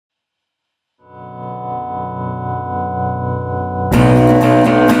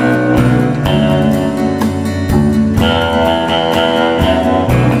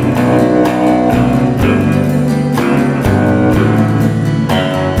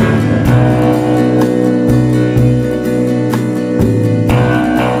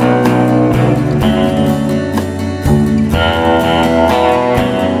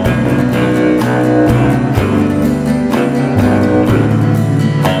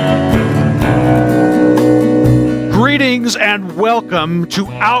Greetings and welcome to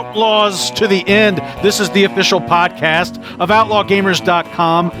Outlaws to the End. This is the official podcast of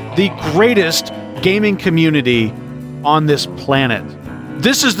OutlawGamers.com, the greatest gaming community on this planet.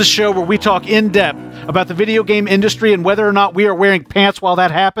 This is the show where we talk in depth about the video game industry, and whether or not we are wearing pants while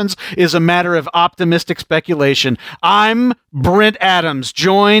that happens is a matter of optimistic speculation. I'm Brent Adams,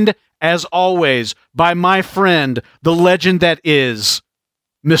 joined, as always, by my friend, the legend that is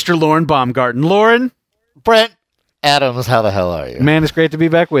Mr. Lauren Baumgarten. Lauren? Brent Adams, how the hell are you? Man, it's great to be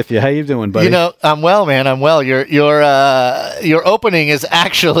back with you. How you doing, buddy? You know, I'm well, man. I'm well. Your opening is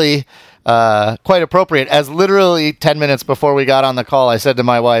actually quite appropriate. As literally 10 minutes before we got on the call, I said to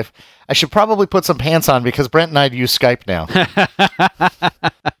my wife, I should probably put some pants on because Brent and I use Skype now.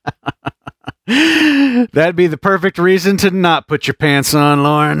 That'd be the perfect reason to not put your pants on,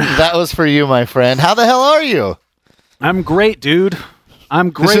 Lauren. That was for you, my friend. How the hell are you? I'm great, dude. I'm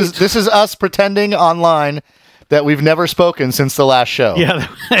great. This is us pretending online that we've never spoken since the last show. Yeah,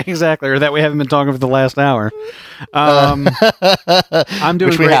 exactly. Or that we haven't been talking for the last hour. I'm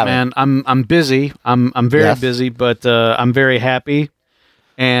doing great, man. I'm busy. I'm very busy, but I'm very happy,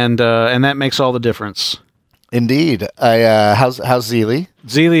 and that makes all the difference. Indeed. How's Zeely?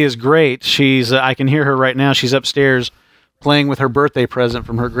 Zeely is great. She's I can hear her right now. She's upstairs playing with her birthday present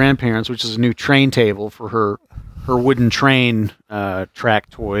from her grandparents, which is a new train table for her wooden train track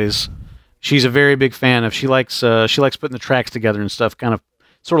toys. She's a very big fan of. She likes putting the tracks together and stuff, kind of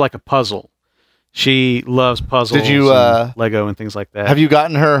sort of like a puzzle. She loves puzzles. Did you and Lego and things like that? Have you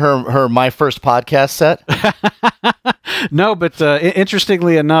gotten her My First Podcast set? No, but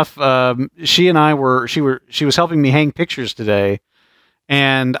interestingly enough, she and I she was helping me hang pictures today,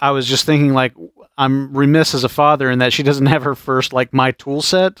 and I was just thinking, like, I'm remiss as a father in that she doesn't have her first, like, My Tool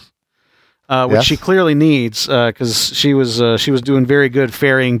set. Which she clearly needs, because she was doing very good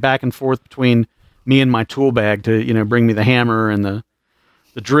ferrying back and forth between me and my tool bag to bring me the hammer and the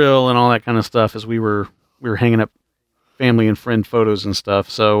drill and all that kind of stuff as we were hanging up family and friend photos and stuff.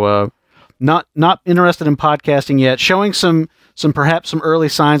 So not interested in podcasting yet. Showing perhaps some early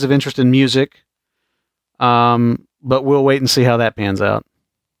signs of interest in music, but we'll wait and see how that pans out.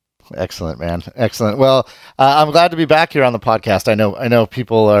 Excellent, man. Excellent. Well, I'm glad to be back here on the podcast. I know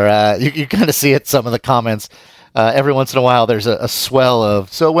people are, you kind of see it, some of the comments. Every once in a while, there's a swell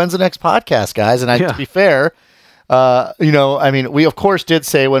of, so when's the next podcast, guys? And to be fair, I mean, we of course did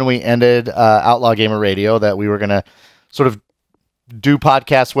say when we ended Outlaw Gamer Radio that we were going to sort of do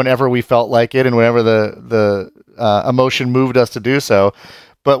podcasts whenever we felt like it and whenever the emotion moved us to do so.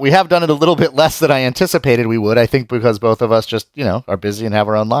 But we have done it a little bit less than I anticipated we would, I think, because both of us just, are busy and have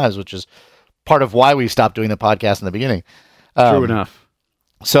our own lives, which is part of why we stopped doing the podcast in the beginning. True enough.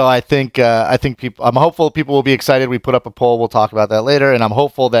 So I think I'm hopeful people will be excited. We put up a poll. We'll talk about that later. And I'm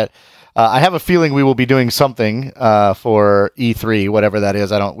hopeful that I have a feeling we will be doing something for E3, whatever that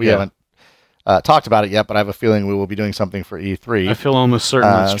is. We haven't talked about it yet, but I have a feeling we will be doing something for E3. I feel almost certain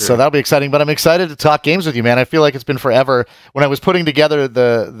that's true. So that'll be exciting, but I'm excited to talk games with you, man. I feel like it's been forever. When I was putting together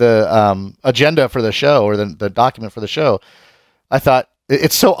the agenda for the show, or the document for the show, I thought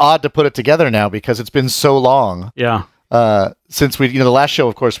it's so odd to put it together now because it's been so long. Yeah. Since the last show,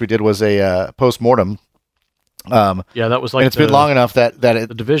 of course, we did was a post-mortem. Yeah, that was like, and it's been long enough that the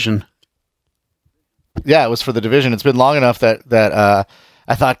Division. Yeah, it was for the Division. It's been long enough that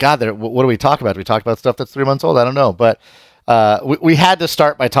I thought, God, what do we talk about? Do we talk about stuff that's 3 months old? I don't know. But we had to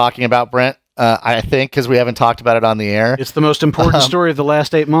start by talking about Brent, I think, because we haven't talked about it on the air. It's the most important story of the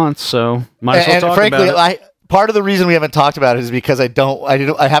last 8 months, so might as well talk frankly, about it. Part of the reason we haven't talked about it is because I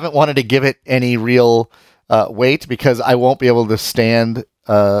haven't wanted to give it any real weight because I won't be able to stand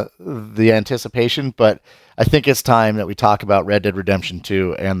the anticipation. But I think it's time that we talk about Red Dead Redemption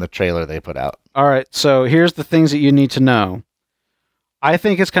 2 and the trailer they put out. All right, so here's the things that you need to know. I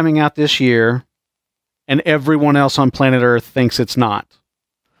think it's coming out this year, and everyone else on planet Earth thinks it's not.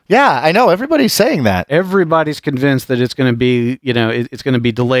 Yeah, I know. Everybody's saying that. Everybody's convinced that it's going to be, it's going to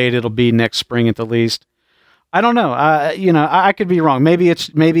be delayed. It'll be next spring at the least. I don't know. I could be wrong. Maybe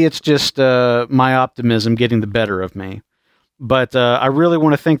it's just my optimism getting the better of me. But I really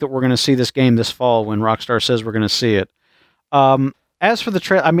want to think that we're going to see this game this fall when Rockstar says we're going to see it. As for the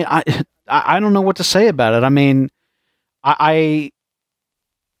trailer, I mean, I don't know what to say about it. I mean,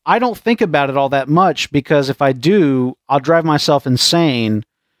 I don't think about it all that much because if I do, I'll drive myself insane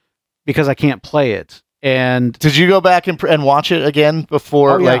because I can't play it. And did you go back and watch it again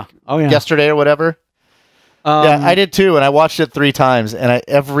before, yesterday or whatever? Yeah, I did too, and I watched it 3 times, and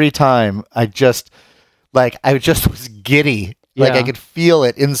every time I just was giddy. Like I could feel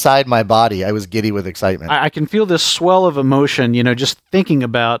it inside my body. I was giddy with excitement. I can feel this swell of emotion, just thinking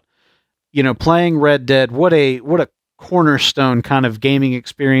about, playing Red Dead. What a cornerstone kind of gaming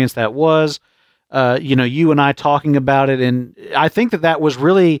experience that was. You and I talking about it, and I think that was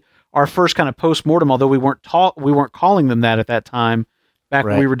really our first kind of post-mortem, although we weren't calling them that at that time, back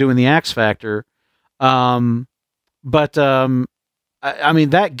when we were doing the X Factor. I mean,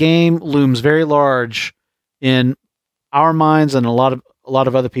 that game looms very large in our minds and a lot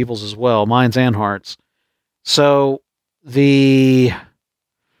of other people's as well, minds and hearts. So the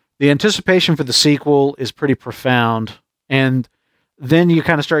anticipation for the sequel is pretty profound, and then you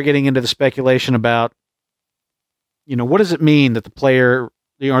kind of start getting into the speculation about, what does it mean that the player,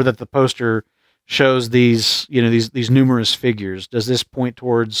 or that the poster shows these numerous figures? Does this point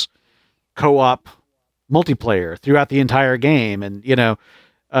towards co-op multiplayer throughout the entire game? And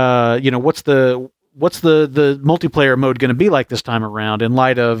what's the multiplayer mode going to be like this time around in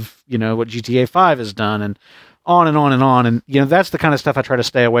light of what GTA 5 has done, and on and on and on. And that's the kind of stuff I try to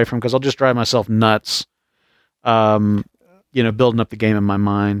stay away from, because I'll just drive myself nuts. Building up the game in my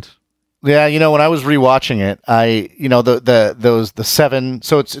mind. Yeah, when I was rewatching it, the 7.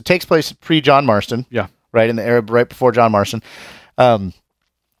 So it takes place pre John Marston. Yeah, right in the era right before John Marston. When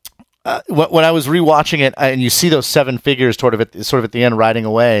I was rewatching it, and you see those 7 figures sort of at the end riding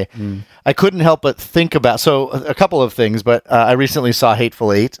away, I couldn't help but think about a couple of things. But I recently saw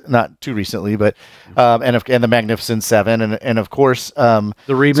Hateful Eight, not too recently, but and the Magnificent Seven, and of course the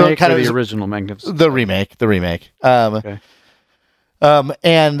remake, or the original Magnificent. The remake. Okay.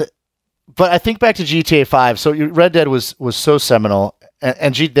 But I think back to GTA 5. So Red Dead was so seminal,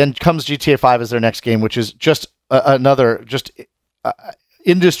 and then comes GTA 5 as their next game, which is just another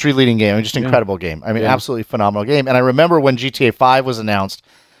industry-leading game, just incredible game. I mean, absolutely phenomenal game. And I remember when GTA 5 was announced,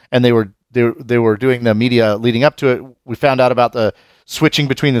 and they were doing the media leading up to it. We found out about the switching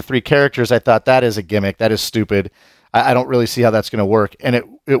between the 3 characters. I thought, that is a gimmick. That is stupid. I don't really see how that's going to work. And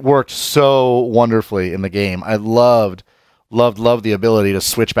it worked so wonderfully in the game. I loved the ability to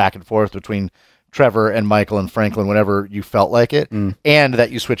switch back and forth between Trevor and Michael and Franklin whenever you felt like it, and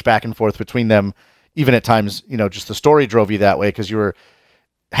that you switch back and forth between them, even at times, just the story drove you that way, because you were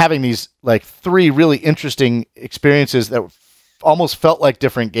having these 3 really interesting experiences that almost felt like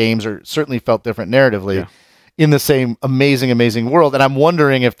different games, or certainly felt different narratively, in the same amazing world. And I'm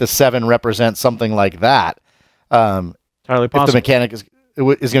wondering if the 7 represents something like that. Entirely possible. If the mechanic is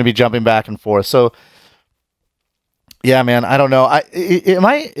going to be jumping back and forth. So, yeah, man, I don't know.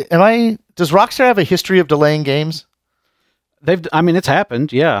 Does Rockstar have a history of delaying games? It's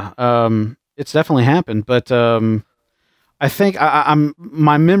happened. Yeah. It's definitely happened, but I think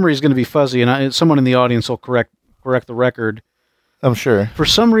my memory is going to be fuzzy, and someone in the audience will correct the record. I'm sure. For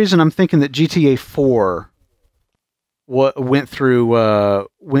some reason, I'm thinking that GTA 4 went through a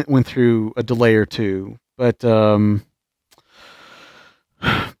delay or two, but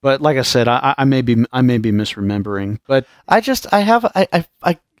like I said, I may be misremembering. But I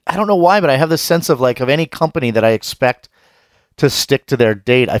don't know why, but I have this sense of any company that I expect to stick to their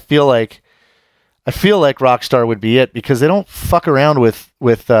date. I feel like Rockstar would be it, because they don't fuck around with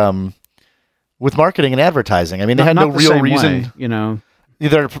marketing and advertising. I mean, they had no real reason.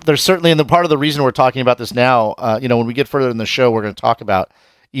 There's certainly, and the part of the reason we're talking about this now, when we get further in the show, we're going to talk about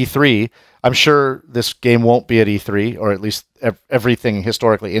E3. I'm sure this game won't be at E3, or at least everything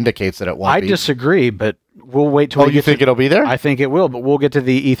historically indicates that it won't be. I disagree, but we'll wait till we get it'll be there? I think it will, but we'll get to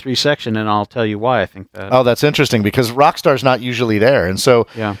the E3 section, and I'll tell you why I think that. Oh, that's interesting, because Rockstar's not usually there. And so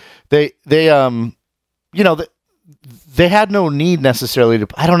they had no need necessarily to,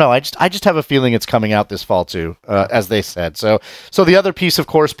 I don't know, I just have a feeling it's coming out this fall too, as they said. So the other piece, of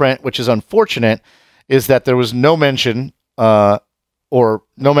course, Brent, which is unfortunate, is that there was no mention or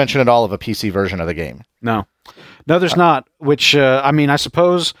no mention at all of a PC version of the game. No, there's not. Which I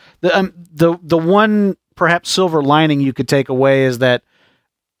suppose the one perhaps silver lining you could take away is that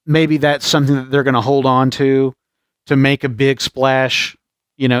maybe that's something that they're going to hold on to make a big splash,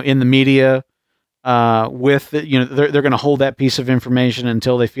 in the media. They're going to hold that piece of information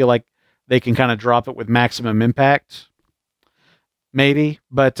until they feel like they can kind of drop it with maximum impact. Maybe,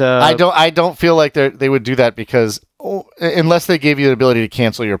 but I don't feel like they would do that, because unless they gave you the ability to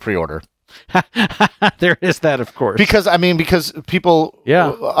cancel your pre-order. There is that, of course. Because people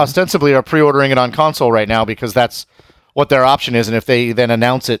ostensibly are pre-ordering it on console right now, because that's what their option is. And if they then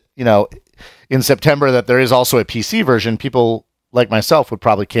announce it, in September, that there is also a PC version, people like myself would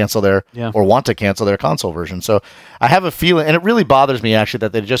probably cancel or want to cancel their console version. So I have a feeling, and it really bothers me actually,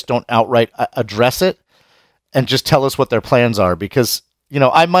 that they just don't outright address it and just tell us what their plans are, because,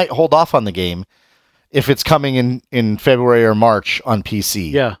 I might hold off on the game if it's coming in February or March on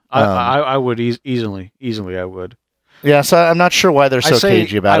PC. Yeah, I would easily I would. Yeah, so I'm not sure why they're so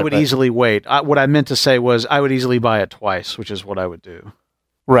cagey about it. I would easily wait. What I meant to say was I would easily buy it twice, which is what I would do.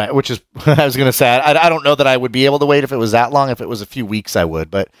 Right, which is I was going to say. I don't know that I would be able to wait if it was that long. If it was a few weeks, I would.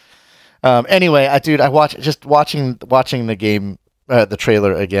 But anyway, I watching the game, the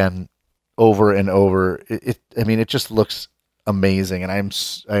trailer again, over and over. It just looks amazing, and I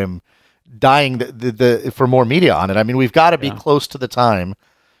am dying for more media on it. I mean, we've got to be close to the time,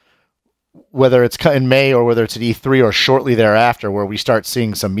 whether it's in May or whether it's at E3 or shortly thereafter, where we start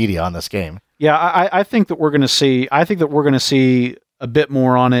seeing some media on this game. Yeah, I think that we're going to see. I think that we're going to see a bit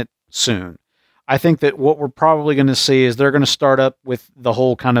more on it soon. I think that what we're probably going to see is they're going to start up with the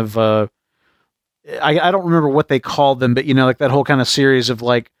whole kind of. I don't remember what they called them, but like that whole kind of series of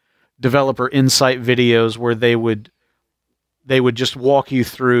like developer insight videos where they would just walk you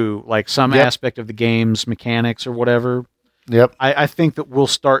through like some aspect of the game's mechanics or whatever. Yep. I think that we'll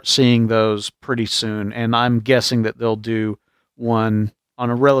start seeing those pretty soon, and I'm guessing that they'll do one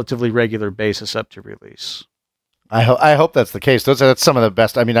on a relatively regular basis up to release. I hope that's the case. That's some of the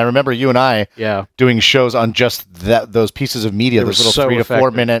best. I mean, I remember you and I doing shows on just those pieces of media, those little 3 to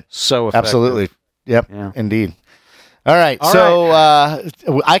 4 minute. So effective. Absolutely. Yep. Yeah. Indeed. All right.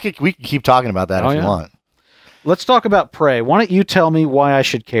 We can keep talking about that if you want. Let's talk about Prey. Why don't you tell me why I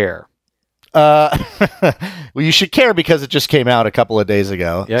should care? Well, you should care because it just came out a couple of days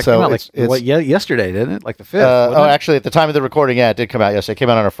ago. Yeah, it came out yesterday, didn't it? Like the 5th. Actually, at the time of the recording, it did come out yesterday. It came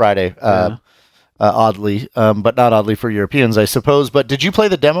out on a Friday. Oddly, but not oddly for Europeans, I suppose. But did you play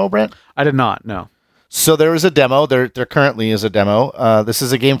the demo, Brent? I did not, no. So there is a demo. There currently is a demo. This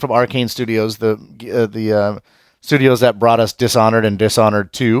is a game from Arcane Studios, the studios that brought us Dishonored and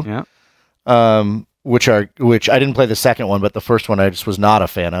Dishonored 2. Yeah. Which I didn't play the second one, but the first one I just was not a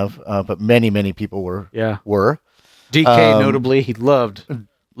fan of. But many people were. Yeah. Were. DK notably, he loved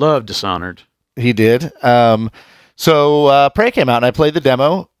Dishonored. He did. So Prey came out and I played the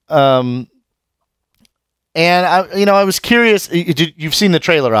demo. And I was curious. You've seen the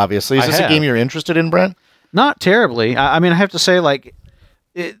trailer, obviously. Is this a game you're interested in, Brent? Not terribly. I mean, I have to say, like,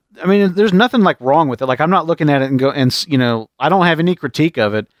 there's nothing like wrong with it. Like, I'm not looking at it and I don't have any critique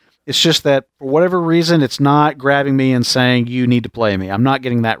of it. It's just that for whatever reason, it's not grabbing me and saying you need to play me. I'm not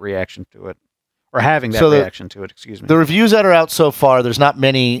getting that reaction to it, or having that reaction to it. Excuse me. The reviews that are out so far, there's not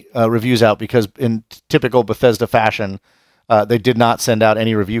many reviews out because, in typical Bethesda fashion, they did not send out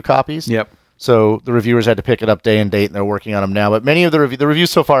any review copies. Yep. So the reviewers had to pick it up day and date, and they're working on them now. But many of the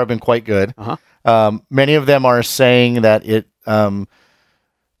reviews so far have been quite good. Many of them are saying that it.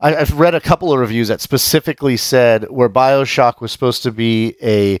 I've read a couple of reviews that specifically said where BioShock was supposed to be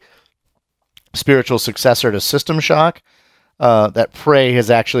a spiritual successor to System Shock, that Prey has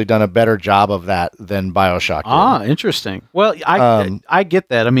actually done a better job of that than BioShock did. Interesting. Well, I get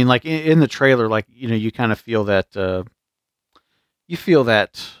that. I mean, like in the trailer, like you kind of feel that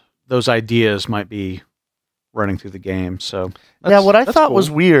those ideas might be running through the game. So what I thought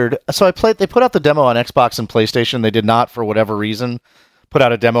was weird. So they put out the demo on Xbox and PlayStation. They did not, for whatever reason, put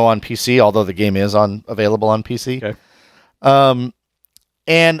out a demo on PC, although the game is available on PC. Okay.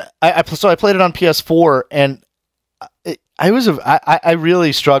 And I played it on PS4, and I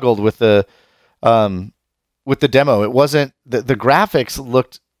really struggled with the demo. It wasn't the graphics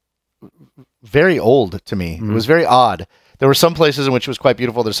looked very old to me. Mm-hmm. It was very odd. There were some places in which it was quite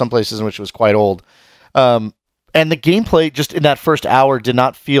beautiful. There's some places in which it was quite old. And the gameplay just in that first hour did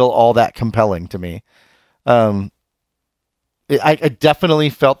not feel all that compelling to me. I definitely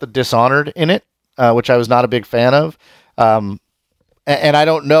felt the Dishonored in it, which I was not a big fan of. And I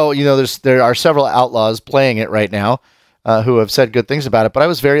don't know, there are several Outlaws playing it right now who have said good things about it, but I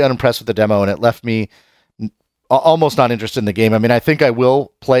was very unimpressed with the demo, and it left me almost not interested in the game. I mean, I think I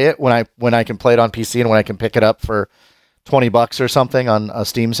will play it when I can play it on PC and when I can pick it up for $20 or something on a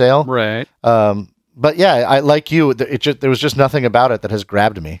Steam sale. Right. But yeah, I like you. There was just nothing about it that has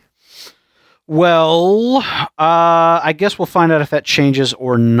grabbed me. Well, I guess we'll find out if that changes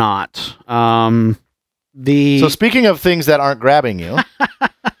or not. So speaking of things that aren't grabbing you, is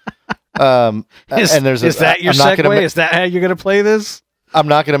that your segue? Is that how you're going to play this? I'm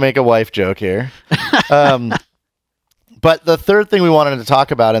not going to make a wife joke here. But the third thing we wanted to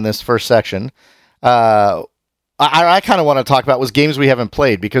talk about in this first section, I kind of want to talk about was games we haven't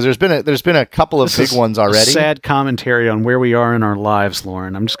played, because there's been a couple of big ones already. Sad commentary on where we are in our lives,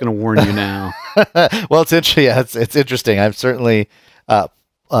 Lauren. I'm just going to warn you now. Well, it's interesting. I'm certainly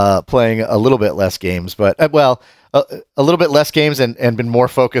playing a little bit less games, but a little bit less games and been more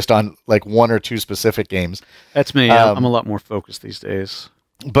focused on like one or two specific games. That's me. I'm a lot more focused these days.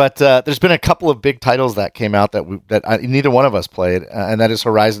 But there's been a couple of big titles that came out that neither one of us played, and that is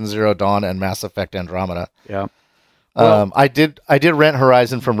Horizon Zero Dawn and Mass Effect Andromeda. Yeah. Well, I did rent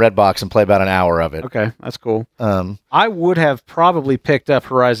Horizon from Redbox and play about an hour of it. okay, that's cool. I would have probably picked up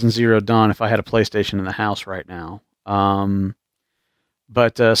Horizon Zero Dawn if I had a PlayStation in the house right now.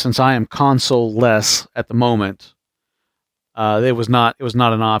 But since I am console-less at the moment, it was not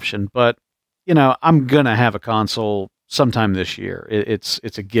an option. But I'm gonna have a console sometime this year. It's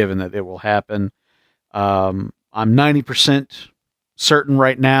a given that it will happen. I'm 90% certain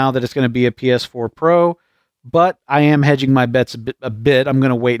right now that it's going to be a PS4 Pro. But I am hedging my bets a bit. I'm going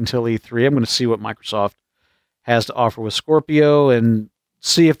to wait until E3. I'm going to see what Microsoft has to offer with Scorpio and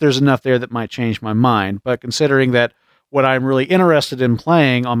see if there's enough there that might change my mind. But considering that what I'm really interested in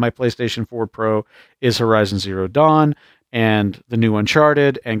playing on my PlayStation 4 Pro is Horizon Zero Dawn and the new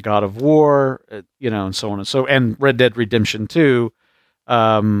Uncharted and God of War, and so on and Red Dead Redemption 2.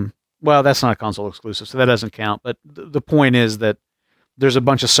 Well, that's not a console exclusive, so that doesn't count. But the point is that there's a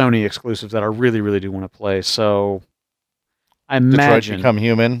bunch of Sony exclusives that I really, really do want to play. So I imagine Detroit Become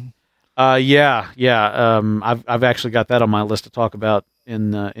Human. Yeah. I've actually got that on my list to talk about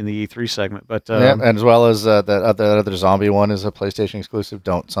in the E3 segment. But yeah, and as well as that other zombie one is a PlayStation exclusive.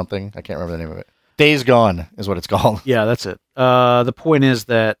 I can't remember the name of it. Days Gone is what it's called. Yeah, that's it. The point is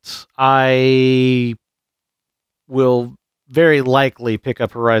that I will very likely pick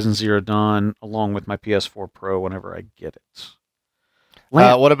up Horizon Zero Dawn along with my PS4 Pro whenever I get it.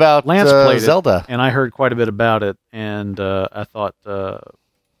 What about Lance played Zelda? And I heard quite a bit about it, and I thought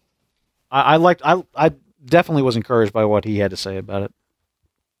I definitely was encouraged by what he had to say about it.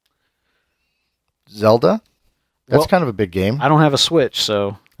 Zelda? That's kind of a big game. I don't have a Switch,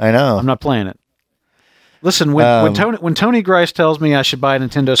 so I know I'm not playing it. Listen, when Tony Grice tells me I should buy a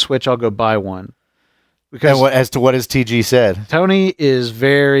Nintendo Switch, I'll go buy one. Because as to what his TG said, Tony is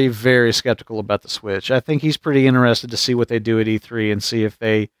very, very skeptical about the Switch. I think he's pretty interested to see what they do at E3 and see if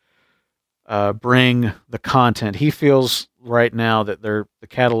they bring the content. He feels right now that the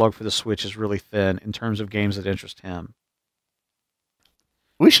catalog for the Switch is really thin in terms of games that interest him.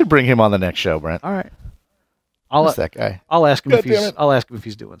 We should bring him on the next show, Brent. All right. Who's that guy? I'll ask him if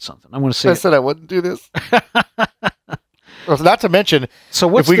he's doing something. I'm going to see. I said I wouldn't do this. Well, not to mention,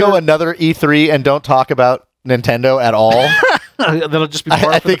 if we go another E3 and don't talk about Nintendo at all, that'll just be.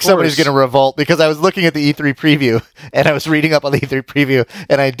 I think somebody's going to revolt, because I was looking at the E3 preview and I was reading up on the E3 preview,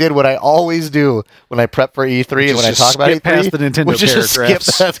 and I did what I always do when I prep for E3 and when I talk about E3, past the Nintendo which is just skip.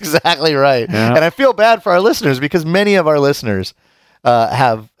 That's exactly right. Yeah. And I feel bad for our listeners, because many of our listeners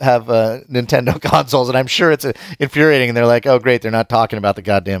have Nintendo consoles, and I'm sure it's infuriating. And they're like, "Oh, great, they're not talking about the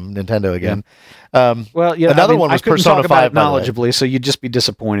goddamn Nintendo again." Yeah. Another one was Persona 5 knowledgeably, so you'd just be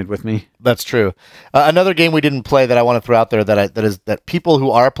disappointed with me. That's true. Another game we didn't play that I want to throw out there that people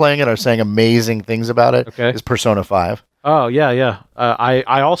who are playing it are saying amazing things about it is Persona 5. Oh yeah.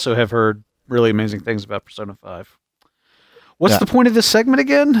 I also have heard really amazing things about Persona 5. What's the point of this segment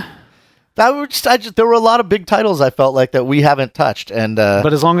again? There were a lot of big titles I felt like that we haven't touched, and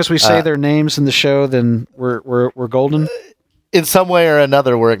but as long as we say their names in the show, then we're golden. In some way or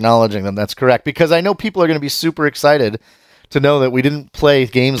another, we're acknowledging them. That's correct, because I know people are going to be super excited to know that we didn't play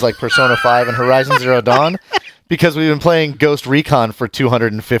games like Persona 5 and Horizon Zero Dawn because we've been playing Ghost Recon for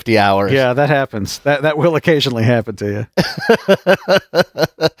 250 hours. Yeah, that happens. That will occasionally happen to you.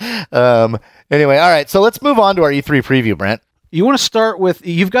 Anyway, all right. So let's move on to our E3 preview, Brent. You want to start with,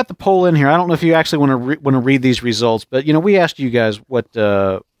 you've got the poll in here. I don't know if you actually want to read these results, but we asked you guys what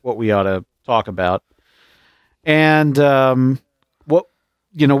we ought to talk about. And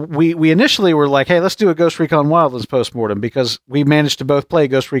we initially were like, hey, let's do a Ghost Recon Wildlands postmortem, because we managed to both play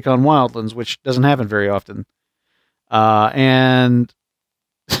Ghost Recon Wildlands, which doesn't happen very often. And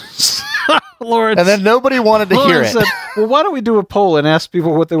Lawrence, and then nobody wanted to hear it. Said, well, why don't we do a poll and ask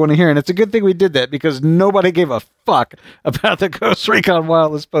people what they want to hear? And it's a good thing we did that, because nobody gave a fuck about the Ghost Recon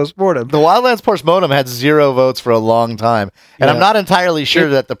Wildlands postmortem. The Wildlands postmortem had 0 votes for a long time, and I'm not entirely sure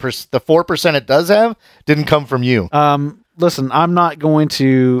that the 4% it does have didn't come from you. Listen, I'm not going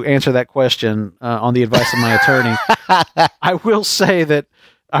to answer that question on the advice of my attorney. I will say that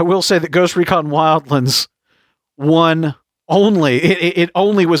Ghost Recon Wildlands won. It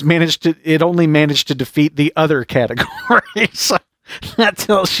only managed to defeat the other category. So that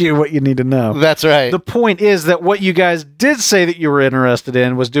tells you what you need to know. That's right. The point is that what you guys did say that you were interested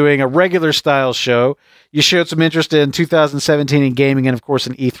in was doing a regular style show. You showed some interest in 2017 in gaming, and of course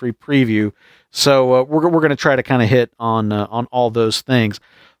an E3 preview. So we're going to try to kind of hit on all those things.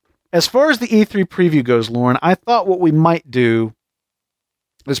 As far as the E3 preview goes, Lauren, I thought what we might do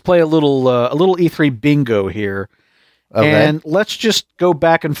is play a little E3 bingo here. Okay. And let's just go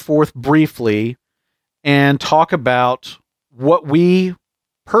back and forth briefly and talk about what we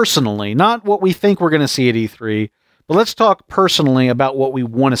personally, not what we think we're going to see at E3, But let's talk personally about what we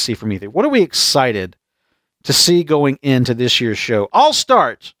want to see from E3. What are we excited to see going into this year's show? I'll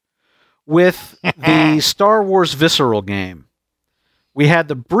start with the Star Wars Visceral game. We had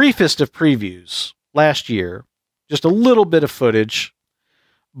the briefest of previews last year, just a little bit of footage,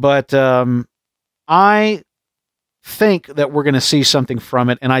 but I think that we're going to see something from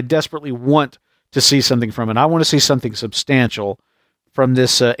it, and I desperately want to see something from it. I want to see something substantial from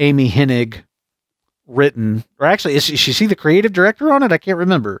this Amy Hennig written, or actually, is she the creative director on it? I can't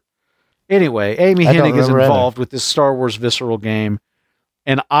remember. Anyway, Amy Hennig is involved with this Star Wars Visceral game,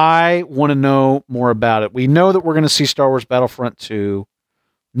 and I want to know more about it. We know that we're going to see Star Wars Battlefront 2.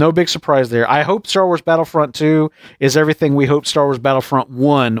 No big surprise there. I hope Star Wars Battlefront 2 is everything we hope Star Wars Battlefront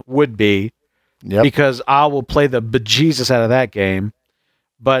 1 would be, because I will play the bejesus out of that game.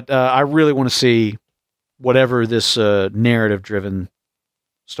 But I really want to see whatever this narrative-driven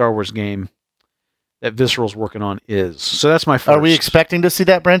Star Wars game that Visceral's working on is. So that's my first. Are we expecting to see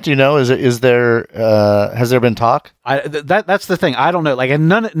that, Brent? Do you know? Is there has there been talk? That's the thing. I don't know. Like, and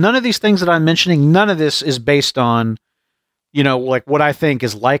none of these things that I'm mentioning, none of this is based on, like what I think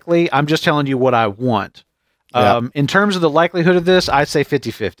is likely. I'm just telling you what I want. In terms of the likelihood of this, I'd say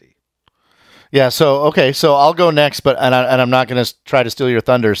 50-50. Yeah. So okay. So I'll go next, but I'm not going to try to steal your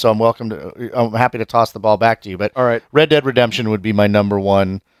thunder. So I'm happy to toss the ball back to you. But all right, Red Dead Redemption would be my number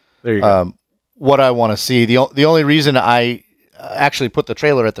one. There you go. What I want to see. The only reason I actually put the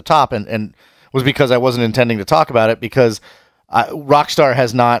trailer at the top and was because I wasn't intending to talk about it, because Rockstar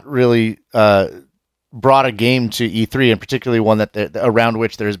has not really brought a game to E3, and particularly one that around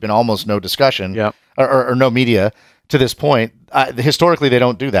which there has been almost no discussion or no media to this point. Historically, they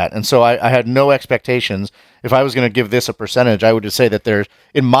don't do that, and so I had no expectations. If I was going to give this a percentage, I would just say that there's,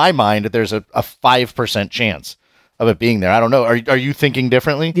 in my mind, there's a 5% chance of it being there. I don't know. Are you thinking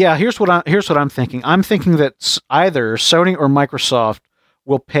differently? Yeah, here's what I'm thinking. I'm thinking that either Sony or Microsoft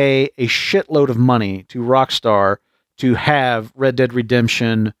will pay a shitload of money to Rockstar to have Red Dead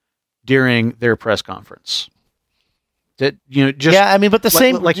Redemption during their press conference. That just yeah, I mean, but the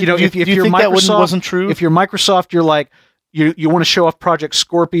same like if you're Microsoft, that wasn't true. If you're Microsoft, you're like you want to show off Project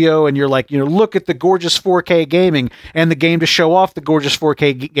Scorpio, and you're like look at the gorgeous 4K gaming, and the game to show off the gorgeous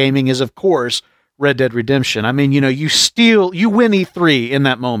 4K gaming is of course Red Dead Redemption. I mean, you win E3 in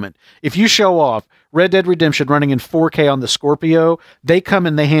that moment. If you show off Red Dead Redemption running in 4K on the Scorpio, they come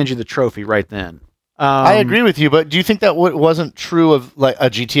and they hand you the trophy right then. I agree with you, but do you think that wasn't true of like a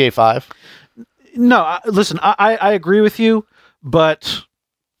GTA 5? No, listen, I agree with you, but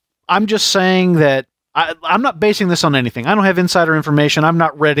I'm just saying that I'm not basing this on anything. I don't have insider information. I've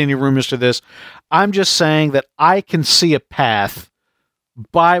not read any rumors to this. I'm just saying that I can see a path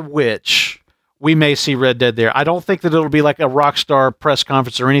by which we may see Red Dead there. I don't think that it'll be like a Rockstar press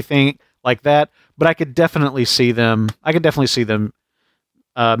conference or anything like that, but I could definitely see them.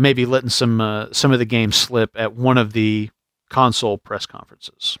 Maybe letting some of the game slip at one of the console press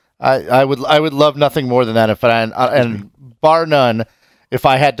conferences. I would love nothing more than that. And bar none, if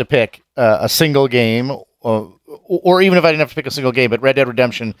I had to pick a single game, or even if I didn't have to pick a single game, but Red Dead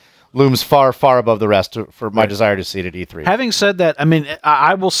Redemption looms far, far above the rest for my desire to see it at E3. Having said that, I mean,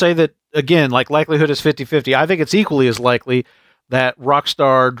 I will say that, again, like likelihood is 50-50. I think it's equally as likely that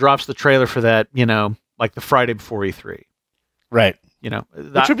Rockstar drops the trailer for that, like the Friday before E3. Right.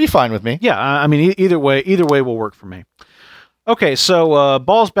 Which would be fine with me. Yeah, I mean, either way will work for me. Okay, so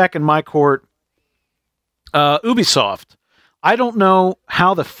ball's back in my court. Ubisoft. I don't know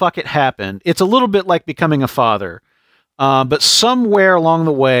how the fuck it happened. It's a little bit like becoming a father. But somewhere along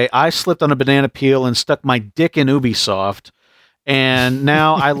the way, I slipped on a banana peel and stuck my dick in Ubisoft, and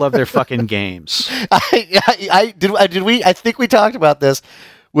now I love their fucking games. I think we talked about this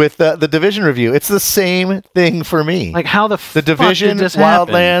with the Division review. It's the same thing for me. Like how the Division, did this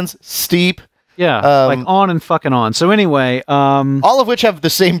Wildlands, Steep. Yeah, like on and fucking on. So anyway, all of which have the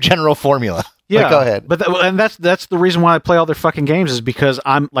same general formula. Yeah, go ahead. But that's the reason why I play all their fucking games, is because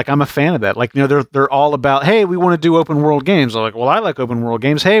I'm a fan of that. Like, they're all about, hey, we want to do open world games. I'm like, well, I like open world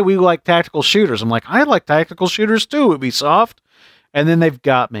games. Hey, we like tactical shooters. I'm like, I like tactical shooters too, Ubisoft. And then they've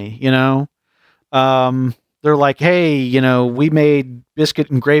got me, They're like, hey, we made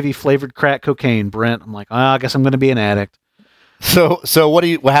biscuit and gravy flavored crack cocaine, Brent. I'm like, I guess I'm going to be an addict. So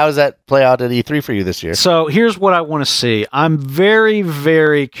how does that play out at E3 for you this year? So here's what I want to see. I'm very,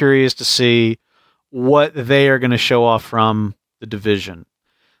 very curious to see what they are going to show off from the Division.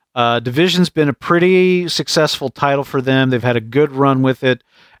 Division's been a pretty successful title for them. They've had a good run with it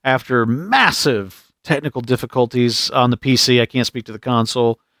after massive technical difficulties on the PC. I can't speak to the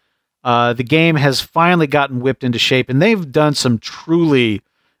console. The game has finally gotten whipped into shape, and they've done some truly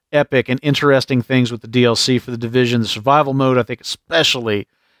epic and interesting things with the DLC for the Division. The survival mode, I think especially,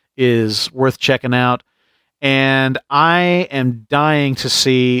 is worth checking out. And I am dying to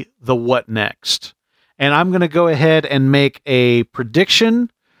see the what next. And I'm going to go ahead and make a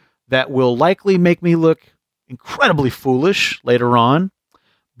prediction that will likely make me look incredibly foolish later on.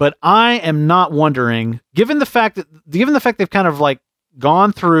 But I am not wondering, given the fact they've kind of like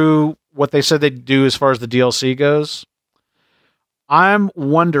gone through what they said they'd do as far as the DLC goes, I'm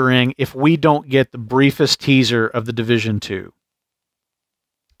wondering if we don't get the briefest teaser of the Division 2.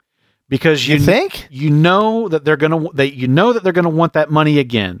 Because you think that they're gonna want that money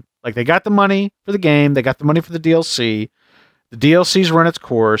again. Like they got the money for the game, they got the money for the DLC. The DLC's run its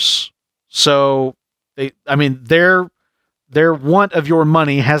course, so their want of your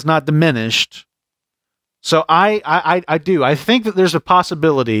money has not diminished. So I think that there's a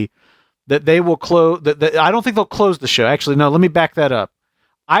possibility that they will close. That I don't think they'll close the show. Actually, no. Let me back that up.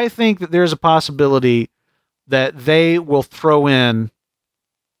 I think that there's a possibility that they will throw in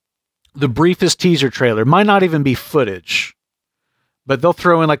the briefest teaser trailer. Might not even be footage, but they'll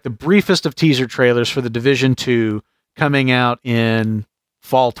throw in like the briefest of teaser trailers for the Division 2 coming out in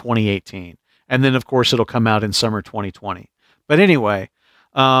fall 2018. And then, of course, it'll come out in summer 2020. But anyway,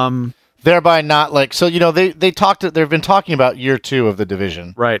 thereby not like, so, you know, they've been talking about year 2 of the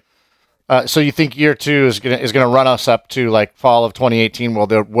Division. Right. So you think year 2 is gonna run us up to like fall of 2018,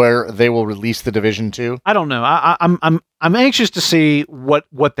 where they will release the Division 2? I don't know. I'm anxious to see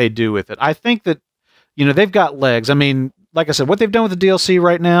what they do with it. I think that, you know, they've got legs. I mean, like I said, what they've done with the DLC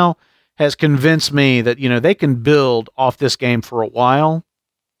right now has convinced me that, you know, they can build off this game for a while.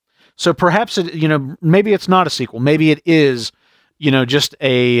 So perhaps maybe it's not a sequel. Maybe it is, you know, just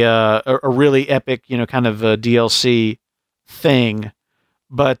a really epic, you know, kind of a DLC thing.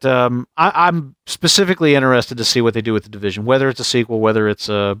 But I'm specifically interested to see what they do with the Division, whether it's a sequel, whether it's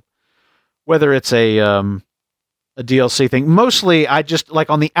a DLC thing. Mostly, I just like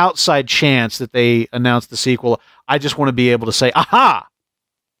on the outside chance that they announce the sequel. I just want to be able to say, "Aha!"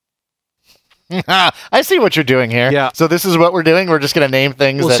 I see what you're doing here. Yeah. So this is what we're doing. We're just going to name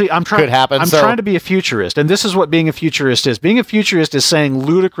things could happen. I'm trying to be a futurist, and this is what being a futurist is. Being a futurist is saying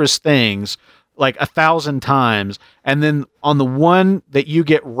ludicrous things like 1,000 times, and then on the one that you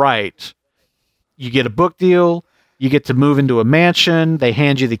get right, you get a book deal, you get to move into a mansion, they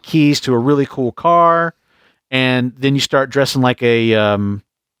hand you the keys to a really cool car, and then you start dressing like a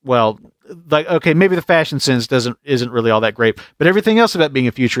okay, maybe the fashion sense isn't really all that great, but everything else about being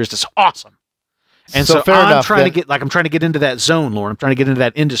a futurist is awesome. And so I'm trying to get into that zone, Lauren. I'm trying to get into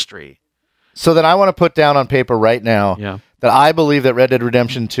that industry. So then I want to put down on paper right now that I believe that Red Dead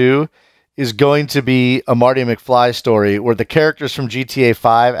Redemption 2 is going to be a Marty McFly story where the characters from GTA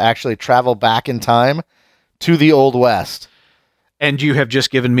 5 actually travel back in time to the Old West. And you have just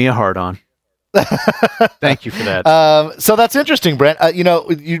given me a hard-on. Thank you for that. So that's interesting, Brent. You know,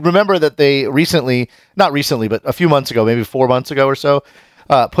 you remember that they not recently, but a few months ago, maybe 4 months ago or so,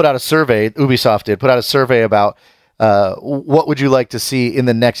 put out a survey, Ubisoft did, put out a survey about what would you like to see in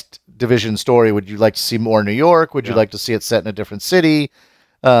the next Division story? Would you like to see more New York? Would you like to see it set in a different city?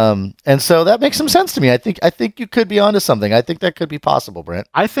 And so that makes some sense to me. I think you could be onto something. I think that could be possible, Brent.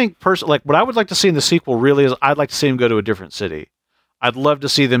 I think like what I would like to see in the sequel really is I'd like to see them go to a different city. I'd love to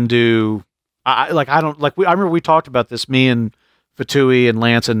see them do. I remember we talked about this. Me and Fatui and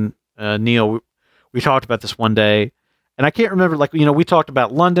Lance and Neil. We talked about this one day, and I can't remember. Like, you know, we talked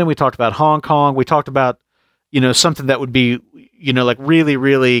about London. We talked about Hong Kong. We talked about, you know, something that would be, you know, like really,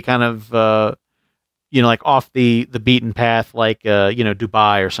 really kind of. You know, like off the beaten path, like, you know,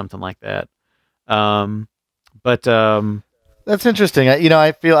 Dubai or something like that. But that's interesting.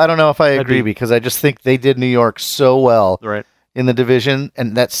 I don't know if I agree because I just think they did New York so well in the Division,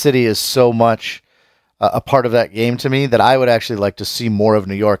 and that city is so much a part of that game to me that I would actually like to see more of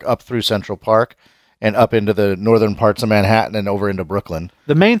New York up through Central Park and up into the northern parts of Manhattan and over into Brooklyn.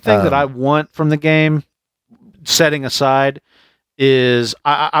 The main thing that I want from the game, setting aside, is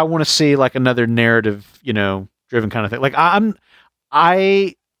I want to see like another narrative, you know, driven kind of thing. Like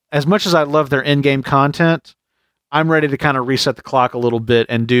I as much as I love their in-game content, I'm ready to kind of reset the clock a little bit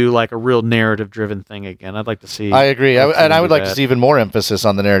and do like a real narrative driven thing again. I'd like to see. I agree. I would like to see even more emphasis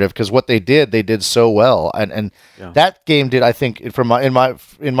on the narrative because what they did so well. And that game did, I think, in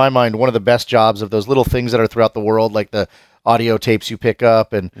my mind, one of the best jobs of those little things that are throughout the world, like the audio tapes you pick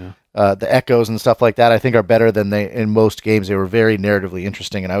up and the echoes and stuff like that, I think are better than they in most games. They were very narratively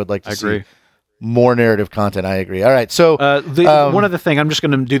interesting, and I would like to see more narrative content. I agree. All right, so one other thing, I'm just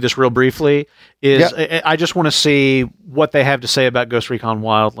going to do this real briefly, is I just want to see what they have to say about Ghost Recon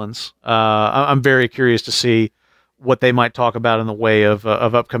Wildlands. I'm very curious to see what they might talk about in the way of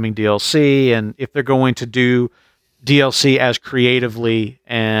upcoming DLC, and if they're going to do DLC as creatively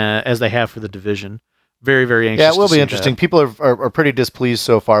as they have for the Division. Very, very anxious. Yeah, it will to be see interesting. that. People are pretty displeased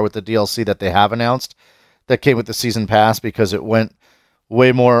so far with the DLC that they have announced that came with the season pass because it went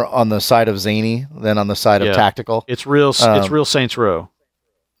way more on the side of zany than on the side of tactical. It's real Saints Row.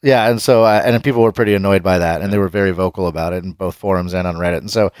 Yeah, and so and people were pretty annoyed by that, and they were very vocal about it in both forums and on Reddit,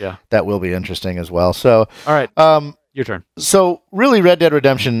 and so that will be interesting as well. So, all right, your turn. So, really, Red Dead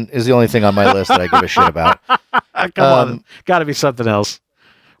Redemption is the only thing on my list that I give a shit about. Come on, got to be something else.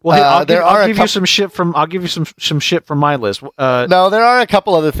 Well, I'll give you some shit from my list. No, there are a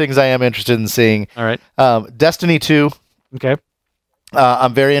couple other things I am interested in seeing. All right, Destiny 2. Okay.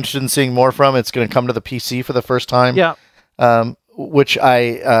 I'm very interested in seeing more from. It's going to come to the PC for the first time. Yeah. Which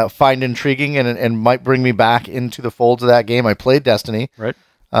I find intriguing and might bring me back into the folds of that game. I played Destiny. Right.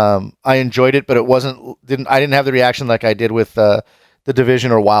 I enjoyed it, but I didn't have the reaction like I did with the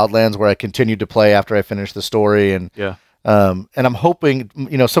Division or Wildlands, where I continued to play after I finished the story. And and I'm hoping,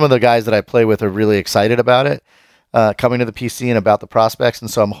 some of the guys that I play with are really excited about it coming to the PC and about the prospects.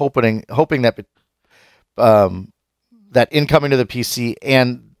 And so I'm hoping that that in coming to the PC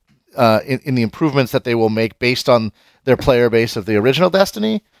and in the improvements that they will make based on their player base of the original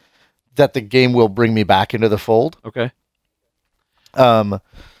Destiny, that the game will bring me back into the fold. Okay.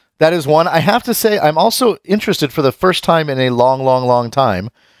 That is one. I have to say, I'm also interested for the first time in a long, long, long time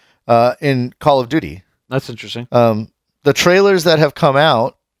in Call of Duty. That's interesting. The trailers that have come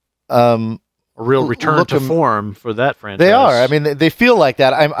out, a real return to form for that franchise. They are. I mean, they feel like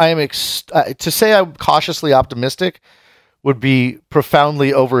that. To say I'm cautiously optimistic would be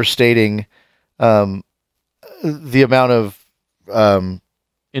profoundly overstating the amount of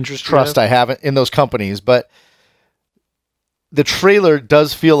trust I have in those companies. But the trailer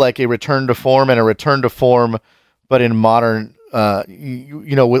does feel like a return to form, but in modern,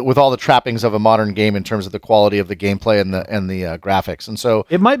 with all the trappings of a modern game in terms of the quality of the gameplay and the graphics. And so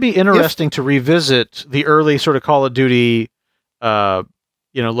it might be interesting to revisit the early sort of Call of Duty,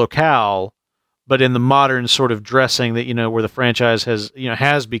 locale, but in the modern sort of dressing that, where the franchise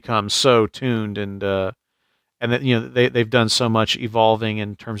has become so tuned and that, they've done so much evolving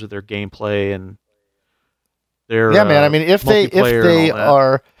in terms of their gameplay and their man. I mean, if they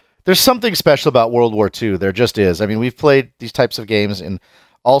are, there's something special about World War II. There just is. I mean, we've played these types of games in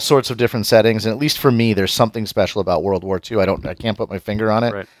all sorts of different settings, and at least for me, there's something special about World War II. I can't put my finger on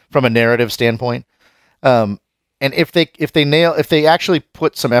it from a narrative standpoint. And if they actually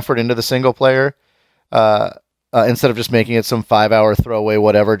put some effort into the single player, instead of just making it some 5-hour throwaway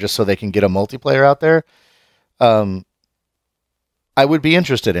whatever, just so they can get a multiplayer out there, I would be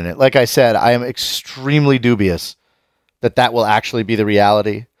interested in it. Like I said, I am extremely dubious that will actually be the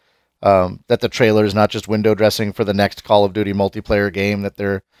reality. That the trailer is not just window dressing for the next Call of Duty multiplayer game, that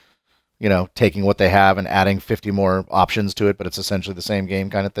they're, taking what they have and adding 50 more options to it, but it's essentially the same game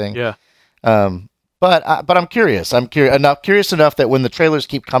kind of thing. Yeah. But I'm curious. I'm curious enough that when the trailers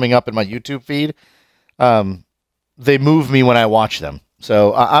keep coming up in my YouTube feed, they move me when I watch them.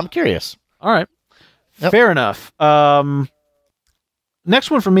 So I'm curious. All right. Yep. Fair enough.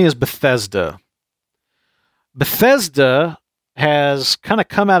 Next one for me is Bethesda. Bethesda has kind of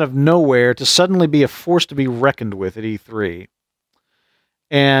come out of nowhere to suddenly be a force to be reckoned with at E3.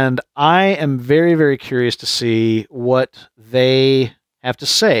 And I am very, very curious to see what they have to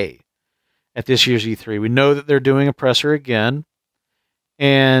say at this year's E3. We know that they're doing a presser again.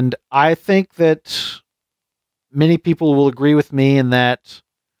 And I think that many people will agree with me in that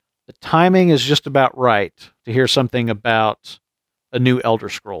the timing is just about right to hear something about a new Elder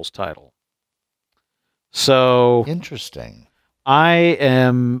Scrolls title. So interesting. I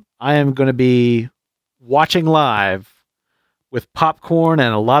am going to be watching live with popcorn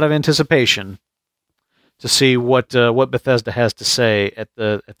and a lot of anticipation to see what Bethesda has to say at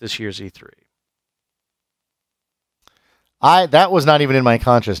this year's E3. That was not even in my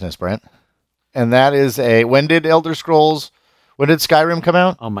consciousness, Brent. And that is when did Skyrim come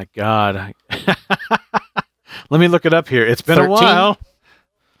out? Oh my God. Let me look it up here. It's been 13? a while.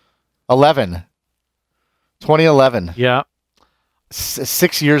 2011. Yeah.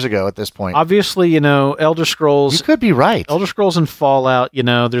 6 years ago at this point. Obviously, Elder Scrolls. You could be right. Elder Scrolls and Fallout,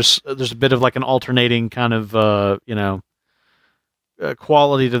 there's a bit of like an alternating kind of,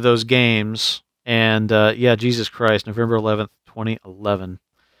 quality to those games. And, Jesus Christ, November 11th, 2011.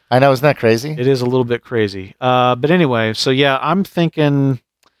 I know, isn't that crazy? It is a little bit crazy. But anyway, so yeah, I'm thinking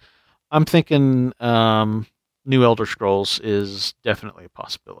new Elder Scrolls is definitely a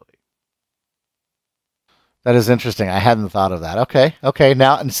possibility. That is interesting. I hadn't thought of that. Okay.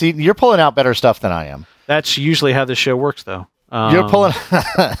 Now, and see, you're pulling out better stuff than I am. That's usually how this show works, though. You're pulling.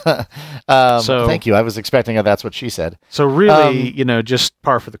 So thank you. I was expecting that's what she said. So really, just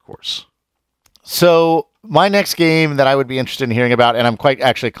par for the course. So my next game that I would be interested in hearing about, and I'm quite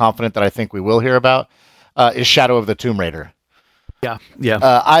actually confident that I think we will hear about, is Shadow of the Tomb Raider. Yeah, yeah.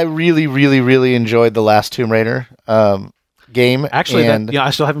 I really, really, really enjoyed the last Tomb Raider game. Actually, I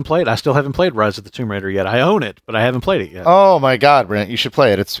still haven't played. I still haven't played Rise of the Tomb Raider yet. I own it, but I haven't played it yet. Oh my God, Brent, you should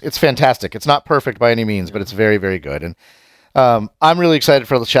play it. It's fantastic. It's not perfect by any means, but it's very, very good. And I'm really excited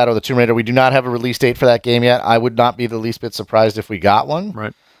for the Shadow of the Tomb Raider. We do not have a release date for that game yet. I would not be the least bit surprised if we got one.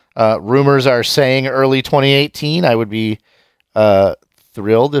 Right. Rumors are saying early 2018. I would be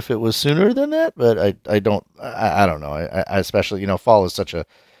thrilled if it was sooner than that, but I don't know. I especially, fall is such a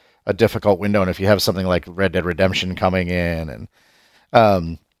difficult window, and if you have something like Red Dead Redemption coming in,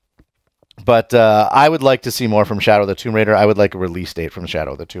 and but I would like to see more from Shadow of the Tomb Raider. I would like a release date from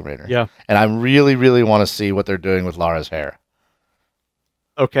Shadow of the Tomb Raider. Yeah. And I really, really want to see what they're doing with Lara's hair.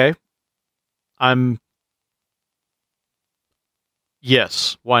 Okay.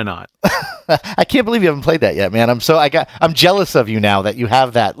 Yes, why not? I can't believe you haven't played that yet, man. I'm jealous of you now that you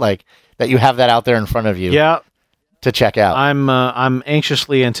have that out there in front of you. Yeah. To check out. I'm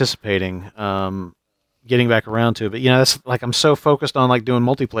anxiously anticipating getting back around to it. But that's I'm so focused on doing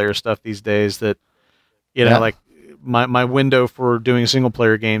multiplayer stuff these days that my window for doing single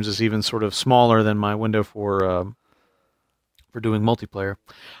player games is even sort of smaller than my window for doing multiplayer.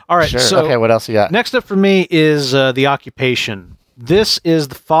 All right, sure. So okay, what else you got? Next up for me is The Occupation. This is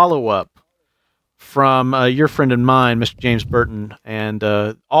the follow-up from your friend and mine, Mr. James Burton, and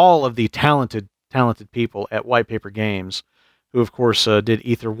all of the talented people at White Paper Games, who, of course, did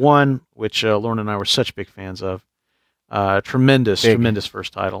Ether 1, which Lauren and I were such big fans of. Tremendous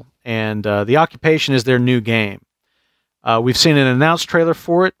first title. And The Occupation is their new game. We've seen an announced trailer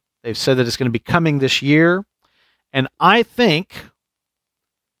for it. They've said that it's going to be coming this year. And I think,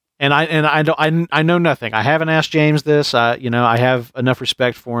 I know nothing. I haven't asked James this. I have enough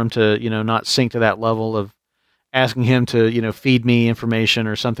respect for him to, not sink to that level of asking him to, feed me information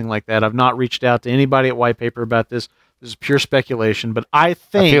or something like that. I've not reached out to anybody at White Paper about this. This is pure speculation, but I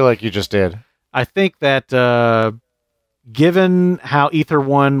feel like you just did. I think that given how Ether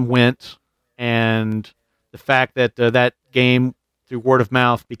 1 went and the fact that that game through word of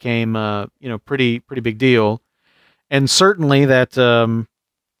mouth became pretty big deal, and certainly that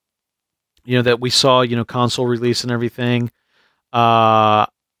that we saw console release and everything, I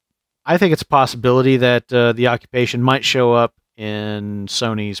think it's a possibility that The Occupation might show up in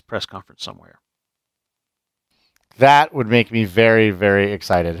Sony's press conference somewhere. That would make me very, very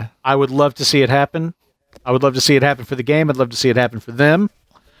excited. I would love to see it happen. I would love to see it happen for the game. I'd love to see it happen for them.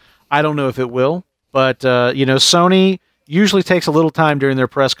 I don't know if it will, but Sony usually takes a little time during their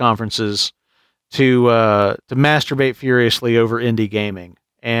press conferences to masturbate furiously over indie gaming,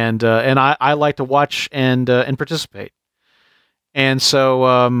 and I like to watch and participate. And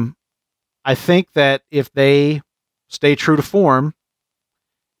so I think that if they stay true to form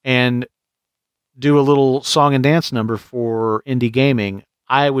and do a little song and dance number for indie gaming,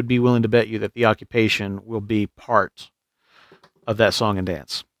 I would be willing to bet you that The Occupation will be part of that song and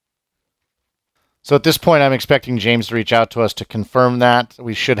dance. So at this point, I'm expecting James to reach out to us to confirm that.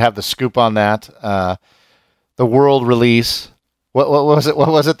 We should have the scoop on that. The world release. What was it? What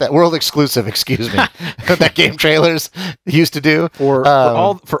was it? That world exclusive, excuse me. That game trailers used to do. For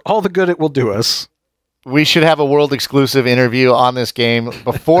all the good it will do us. We should have a world exclusive interview on this game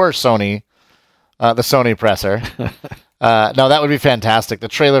before Sony, the Sony presser. No, that would be fantastic. The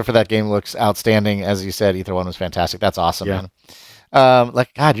trailer for that game looks outstanding. As you said, Ether 1 was fantastic. That's awesome, man.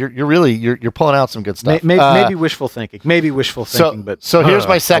 God, you're pulling out some good stuff. Maybe wishful thinking. So here's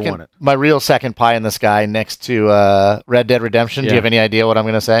my real second pie in the sky next to Red Dead Redemption. Do you have any idea what I'm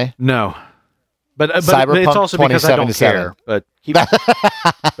going to say? No. But Cyberpunk it's also because I don't care. But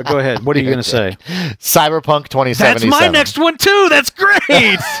go ahead. What are you going to say? Cyberpunk 2077. That's my next one too. That's great.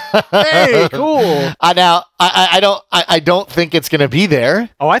 Hey, cool. I don't think it's going to be there.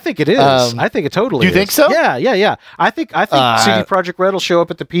 Oh, I think it is. I think it totally is. You think so? Yeah. I think CD Projekt Red will show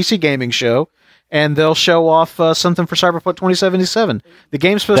up at the PC gaming show, and they'll show off something for Cyberpunk 2077. The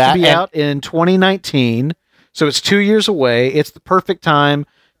game's supposed to be out in 2019, so it's 2 years away. It's the perfect time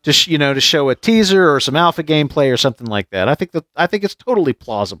to show a teaser or some alpha gameplay or something like that. I think it's totally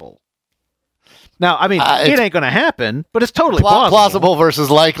plausible. Now, I mean, it ain't going to happen, but it's totally plausible. Plausible versus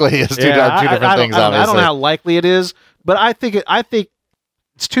likely is two different things. Obviously, I don't know how likely it is, but I think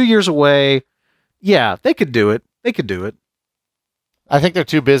it's 2 years away. Yeah, they could do it. I think they're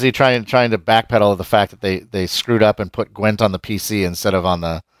too busy trying to backpedal the fact that they screwed up and put Gwent on the PC instead of on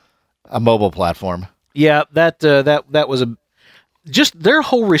a mobile platform. Yeah, that was just their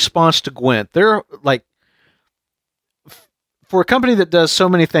whole response to Gwent. They're like, for a company that does so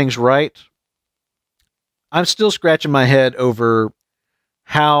many things right, I'm still scratching my head over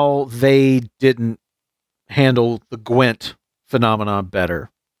how they didn't handle the Gwent phenomenon better.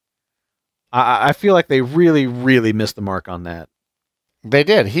 I feel like they really, really missed the mark on that. They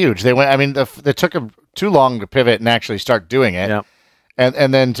did huge. They went. I mean, they took them too long to pivot and actually start doing it. Yeah.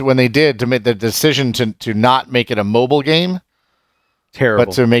 And then when they did, to make the decision to not make it a mobile game, terrible,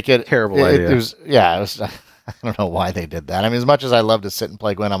 but to make it terrible idea. It was, yeah. It was, I don't know why they did that. I mean, as much as I love to sit and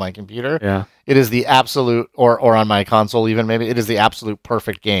play Gwent on my computer, yeah, it is the absolute, or on my console even, maybe it is the absolute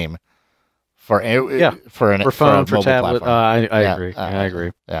perfect game for for phone, for tablet. I agree. I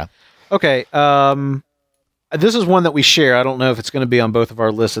agree. Yeah. Okay. This is one that we share. I don't know if it's going to be on both of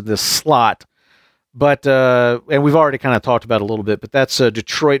our lists of this slot, but and we've already kind of talked about it a little bit. But that's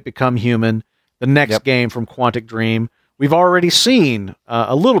Detroit Become Human, the next game from Quantic Dream. We've already seen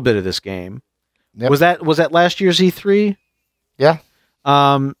a little bit of this game. Yep. Was that last year's E3? Yeah.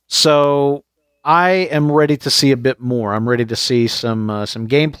 So I am ready to see a bit more. I'm ready to see some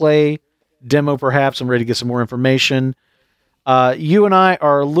gameplay demo, perhaps. I'm ready to get some more information. You and I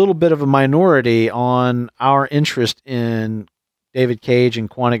are a little bit of a minority on our interest in David Cage and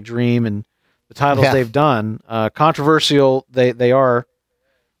Quantic Dream and the titles they've done. Controversial they are,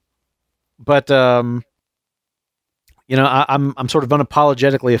 but I'm sort of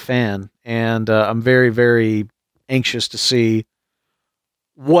unapologetically a fan, and I'm very, very anxious to see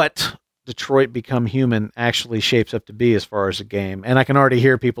what Detroit Become Human actually shapes up to be as far as a game. And I can already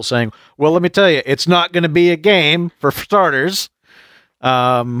hear people saying, well, let me tell you, it's not going to be a game for starters.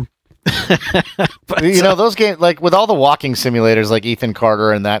 But those games, like with all the walking simulators like Ethan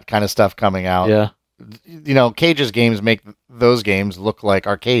Carter and that kind of stuff coming out, Cage's games make those games look like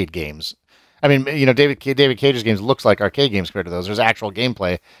arcade games. I mean, David Cage's games looks like arcade games compared to those. There's actual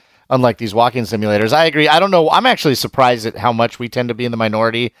gameplay, unlike these walking simulators. I agree. I don't know. I'm actually surprised at how much we tend to be in the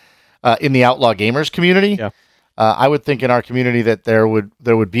minority in the Outlaw gamers community. Yeah. I would think in our community that there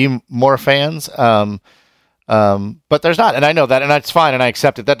would be more fans, but there's not, and I know that, and that's fine, and I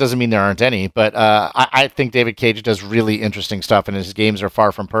accept it. That doesn't mean there aren't any, but I think David Cage does really interesting stuff, and his games are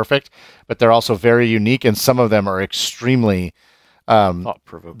far from perfect, but they're also very unique, and some of them are extremely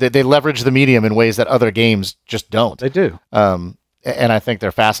they leverage the medium in ways that other games just don't. They do. And I think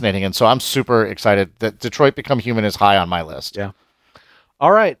they're fascinating. And so I'm super excited that Detroit Become Human is high on my list. Yeah.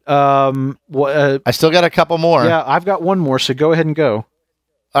 All right. I still got a couple more. Yeah, I've got one more, so go ahead and go.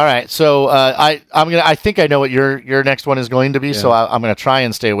 All right. So I think I know what your next one is going to be, so I'm gonna try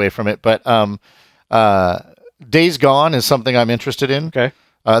and stay away from it. But Days Gone is something I'm interested in. Okay.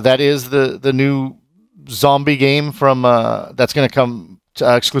 That is the new zombie game from that's going to come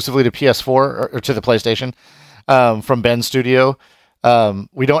exclusively to PS4 or to the PlayStation from Ben Studio.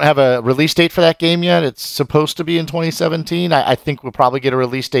 We don't have a release date for that game yet. It's supposed to be in 2017. I think we'll probably get a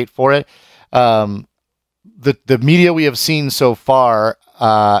release date for it. The media we have seen so far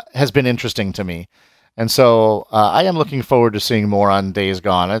has been interesting to me, and so I am looking forward to seeing more on Days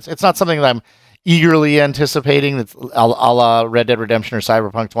Gone. It's not something that I'm eagerly anticipating. It's a la Red Dead Redemption or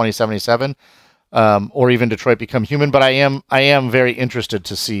Cyberpunk 2077. Or even Detroit Become Human, but I am very interested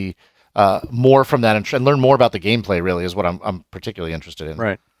to see more from that and learn more about the gameplay. Really, is what I'm particularly interested in.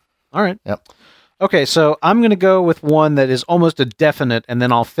 Right. All right. Yep. Okay, so I'm going to go with one that is almost a definite, and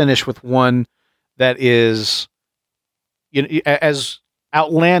then I'll finish with one that is, as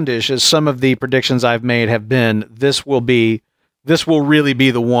outlandish as some of the predictions I've made have been. This will really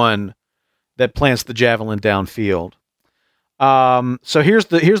be the one that plants the javelin downfield. So here's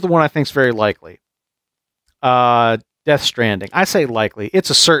the one I think is very likely. Death Stranding. I say likely. It's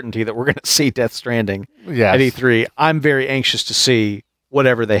a certainty that we're going to see Death Stranding at E3. I'm very anxious to see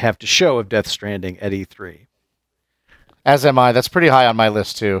whatever they have to show of Death Stranding at E3. As am I. That's pretty high on my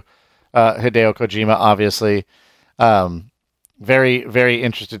list too. Hideo Kojima, obviously. Very, very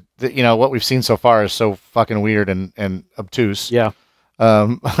interested. What we've seen so far is so fucking weird and obtuse. Yeah.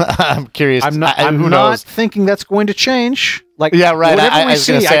 I'm curious. I'm not thinking that's going to change. Like, yeah, right. Whatever we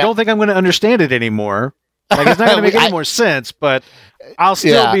see, I don't think I'm going to understand it anymore. Like, it's not going to make any more sense, but I'll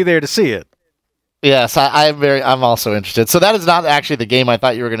still be there to see it. Yes, I'm also interested. So that is not actually the game I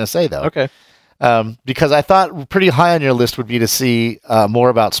thought you were going to say, though. Okay. Because I thought pretty high on your list would be to see more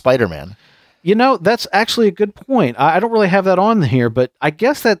about Spider-Man. That's actually a good point. I don't really have that on here, but I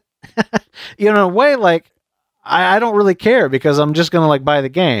guess that, in a way, like, I don't really care because I'm just going to buy the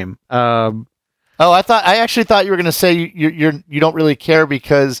game. I actually thought you were going to say you don't really care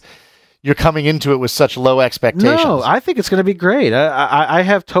because you're coming into it with such low expectations. No, I think it's going to be great. I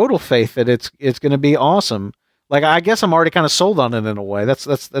have total faith that it's going to be awesome. Like, I guess I'm already kind of sold on it in a way.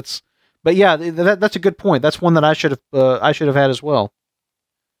 But yeah, that's a good point. That's one that I should have had as well.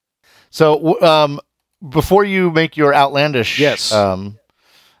 So, before you make your outlandish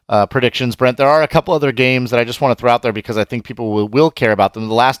predictions, Brent, there are a couple other games that I just want to throw out there because I think people will care about them.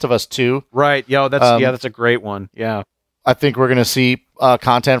 The Last of Us 2. Right. Yeah, that's a great one. Yeah. I think we're going to see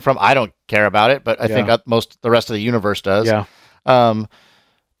content from. I don't care about it, but I think the rest of the universe does. Yeah.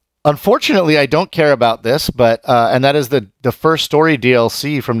 Unfortunately, I don't care about this, but and that is the first story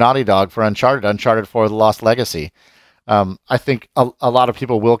DLC from Naughty Dog for Uncharted 4: The Lost Legacy. I think a lot of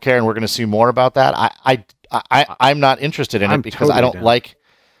people will care, and we're going to see more about that. I'm not interested in it because I don't like.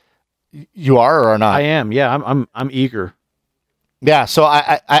 You are or not? I am. Yeah, I'm eager. Yeah, so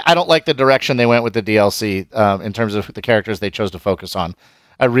I don't like the direction they went with the DLC in terms of the characters they chose to focus on.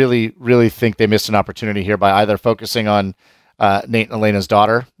 I really, really think they missed an opportunity here by either focusing on Nate and Elena's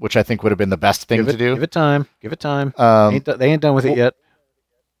daughter, which I think would have been the best thing to do. Give it time. They ain't done with it yet.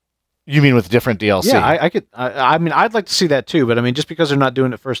 You mean with different DLC? Yeah, I mean, I'd like to see that too, but I mean, just because they're not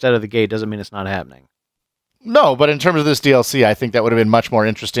doing it first out of the gate doesn't mean it's not happening. No, but in terms of this DLC, I think that would have been much more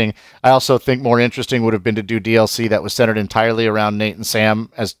interesting. I also think more interesting would have been to do DLC that was centered entirely around Nate and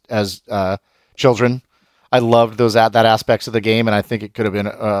Sam as children. I loved that aspects of the game, and I think it could have been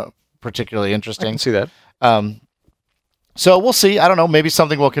particularly interesting. I can see that. So we'll see. I don't know. Maybe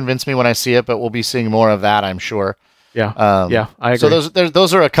something will convince me when I see it, but we'll be seeing more of that, I'm sure. Yeah. I agree. So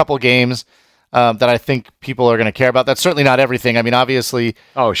those are a couple games that I think people are going to care about. That's certainly not everything. I mean, obviously.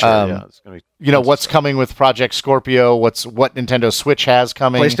 Oh, sure. Yeah, it's going to be. What's coming with Project Scorpio? What Nintendo Switch has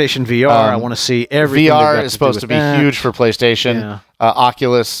coming? PlayStation VR. I want to see everything. VR is supposed to be huge for PlayStation. Yeah.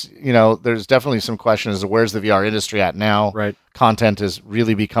 Oculus. There's definitely some questions as to where's the VR industry at now. Right. Content is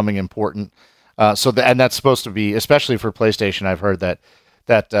really becoming important. And that's supposed to be, especially for PlayStation. I've heard that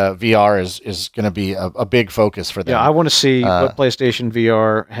VR is going to be a big focus for them. Yeah, I want to see what PlayStation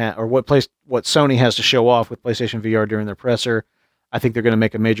VR or what Sony has to show off with PlayStation VR during their presser. I think they're going to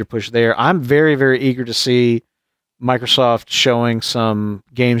make a major push there. I'm very, very eager to see Microsoft showing some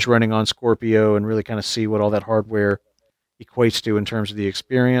games running on Scorpio and really kind of see what all that hardware equates to in terms of the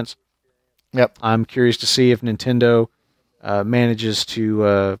experience. Yep. I'm curious to see if Nintendo manages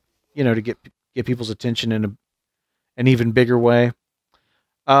to to get people's attention in an even bigger way.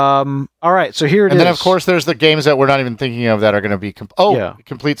 All right, so here it is. And then, of course, there's the games that we're not even thinking of that are going to be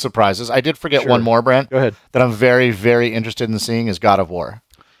complete surprises. I did forget one more, Brent. Go ahead. That I'm very, very interested in seeing is God of War.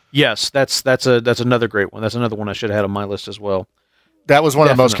 Yes, that's another great one. That's another one I should have had on my list as well. That was one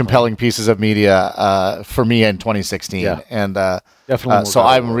of the most compelling pieces of media for me in 2016. Yeah. And definitely. So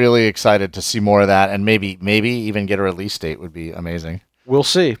I'm really excited to see more of that, and maybe even get a release date would be amazing. We'll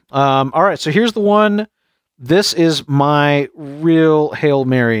see. All right, so here's the one. This is my real Hail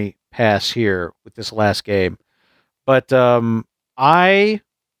Mary pass here with this last game. But I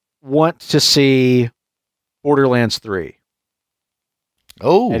want to see Borderlands 3.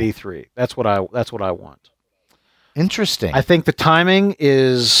 Oh, at E3. That's what I want. Interesting. I think the timing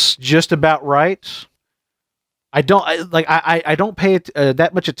is just about right. I don't pay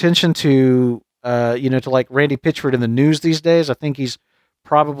that much attention to to like Randy Pitchford in the news these days. I think he's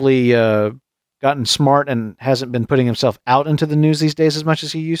probably gotten smart and hasn't been putting himself out into the news these days as much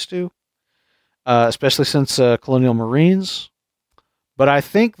as he used to, especially since Colonial Marines. But I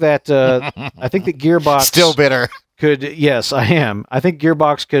think that Gearbox still bitter. Yes, I am. I think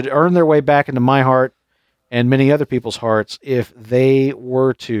Gearbox could earn their way back into my heart and many other people's hearts if they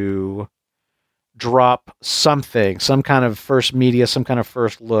were to drop something, some kind of first media, some kind of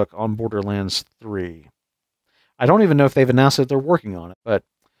first look on Borderlands 3. I don't even know if they've announced that they're working on it, but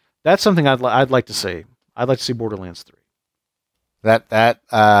that's something I'd like to see. I'd like to see Borderlands 3.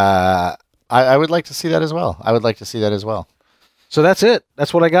 I would like to see that as well. So that's it.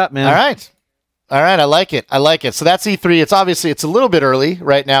 That's what I got, man. All right. I like it. So that's E3. It's a little bit early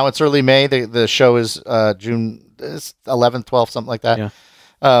right now. It's early May. The show is June 11th, 12th, something like that.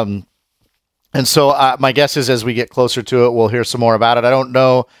 Yeah. And so my guess is as we get closer to it, we'll hear some more about it. I don't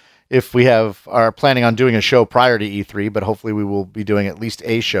know if we are planning on doing a show prior to E3, but hopefully we will be doing at least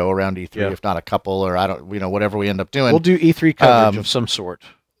a show around E3, if not a couple, or whatever we end up doing. We'll do E3 coverage of some sort.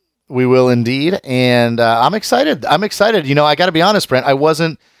 We will indeed, and I'm excited. I got to be honest, Brent. I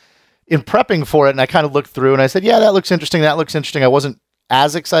wasn't in prepping for it, and I kind of looked through, and I said, "Yeah, that looks interesting. That looks interesting." I wasn't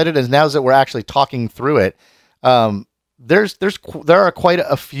as excited as now that we're actually talking through it. There are quite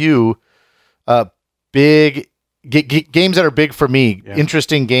a few big games that are big for me,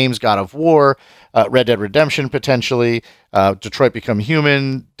 interesting games, God of War, Red Dead Redemption potentially, Detroit Become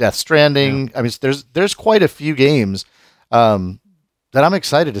Human, Death Stranding. I mean, there's quite a few games that I'm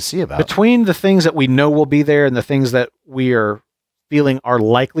excited to see about. Between the things that we know will be there and the things that we are feeling are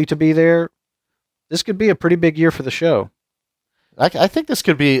likely to be there, this could be a pretty big year for the show. I think this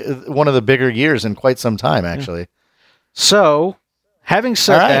could be one of the bigger years in quite some time, actually. So, having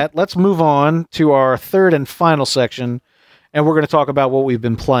said that, let's move on to our third and final section, and we're going to talk about what we've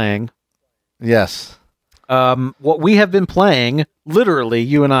been playing. Yes. What we have been playing, literally,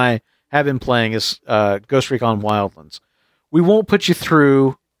 you and I have been playing, is Ghost Recon Wildlands. We won't put you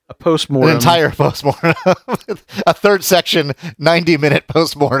through a postmortem. An entire postmortem. A third section, 90-minute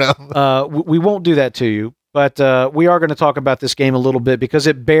postmortem. We won't do that to you, but we are going to talk about this game a little bit because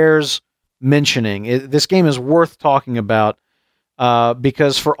it bears mentioning. This game is worth talking about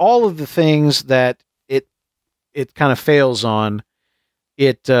because for all of the things that it kind of fails on,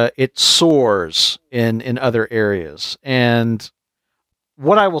 it soars in other areas. And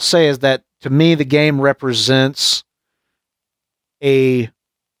what I will say is that to me, the game represents a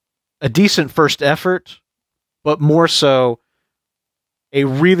decent first effort, but more so a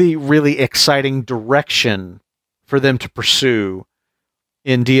really, really exciting direction for them to pursue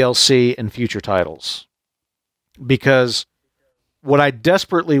in DLC and future titles. Because what I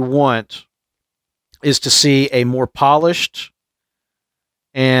desperately want is to see a more polished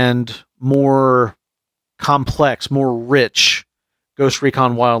and more complex, more rich Ghost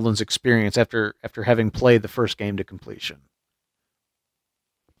Recon Wildlands experience after having played the first game to completion.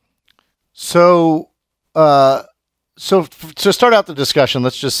 So, to start out the discussion,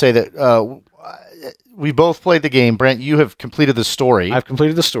 let's just say that we both played the game. Brent, you have completed the story. I've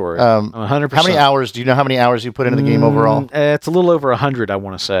completed the story. 100%. How many hours? Do you know how many hours you put into the game overall? It's a little over 100, I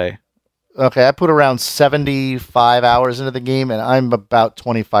want to say. Okay, I put around 75 hours into the game, and I'm about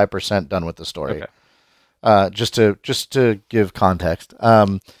 25% done with the story. Okay. Just to give context.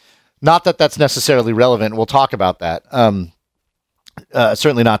 Not that that's necessarily relevant. We'll talk about that.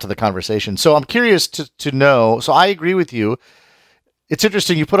 Certainly not to the conversation. So I'm curious to know. So I agree with you. It's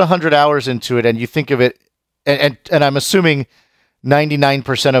interesting. You put 100 hours into it, and you think of it, and I'm assuming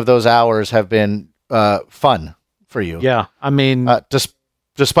 99% of those hours have been fun for you. Yeah, I mean,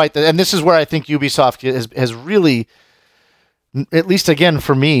 despite that, and this is where I think Ubisoft has really, at least again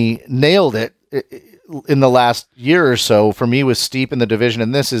for me, nailed it in the last year or so. For me, with Steep and The Division,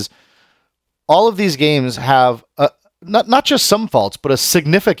 and this is all of these games have not just some faults, but a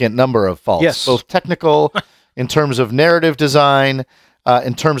significant number of faults. Yes. Both technical, in terms of narrative design,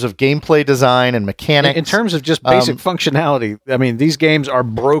 in terms of gameplay design and mechanics. In terms of just basic functionality, I mean, these games are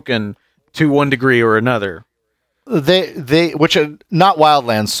broken to one degree or another. They which are not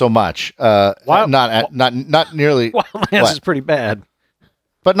Wildlands so much. Not nearly. Wildlands is pretty bad,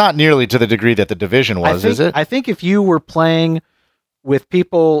 but not nearly to the degree that The Division was. Is it? I think if you were playing with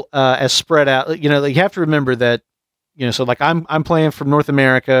people as spread out, you have to remember that. So like I'm playing from North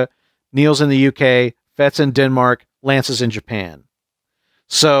America, Neil's in the UK, Fett's in Denmark, Lance is in Japan.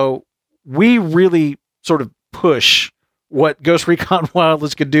 So we really sort of push what Ghost Recon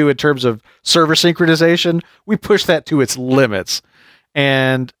Wildlands could do in terms of server synchronization. We push that to its limits.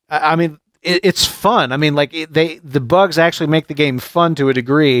 And I mean, it's fun. I mean, like the bugs actually make the game fun to a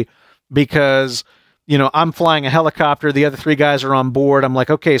degree because I'm flying a helicopter. The other three guys are on board. I'm like,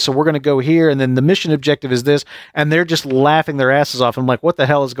 okay, so we're going to go here. And then the mission objective is this. And they're just laughing their asses off. I'm like, what the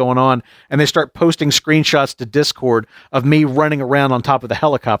hell is going on? And they start posting screenshots to Discord of me running around on top of the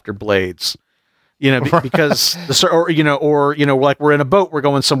helicopter blades, because like we're in a boat, we're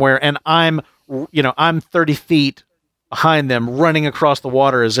going somewhere. And I'm 30 feet behind them running across the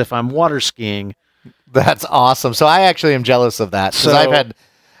water as if I'm water skiing. That's awesome. So I actually am jealous of that because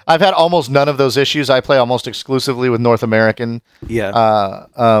I've had almost none of those issues. I play almost exclusively with North American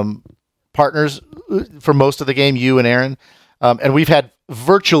partners for most of the game, you and Aaron. And we've had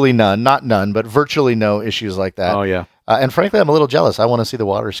virtually none, not none, but virtually no issues like that. Oh, yeah. And frankly, I'm a little jealous. I want to see the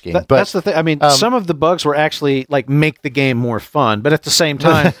water skiing. But that's the thing. I mean, some of the bugs were actually like make the game more fun. But at the same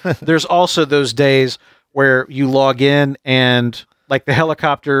time, there's also those days where you log in and like the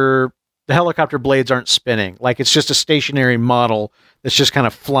helicopter blades aren't spinning. Like it's just a stationary model that's just kind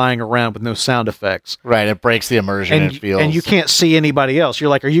of flying around with no sound effects. Right, it breaks the immersion. And you can't see anybody else.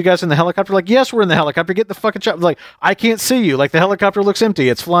 You're like, are you guys in the helicopter? Like, yes, we're in the helicopter. Get the fucking shot. Like, I can't see you. Like, the helicopter looks empty.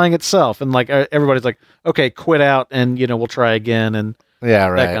 It's flying itself. And like, everybody's like, okay, quit out, and we'll try again. And that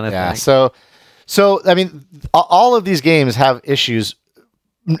kind of thing. So I mean, all of these games have issues,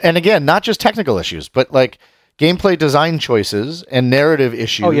 and again, not just technical issues, but like gameplay design choices and narrative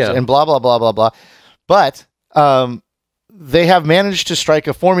issues and blah blah blah blah blah. But they have managed to strike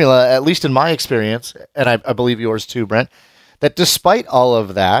a formula, at least in my experience, and I believe yours too, Brent, that despite all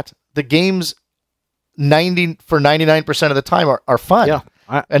of that, the games 99% of the time are fun. Yeah,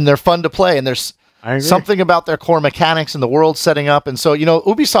 and they're fun to play, and there's something about their core mechanics and the world setting up. And so,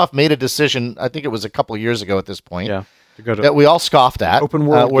 Ubisoft made a decision, I think it was a couple of years ago at this point, to go to that we all scoffed at, open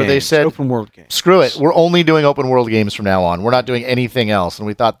world where games. They said, open world games. Screw it, we're only doing open world games from now on. We're not doing anything else. And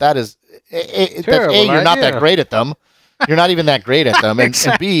we thought that is, you're not that great at them. You're not even that great at them.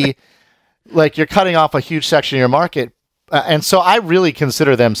 Exactly. And B, like, you're cutting off a huge section of your market. And so I really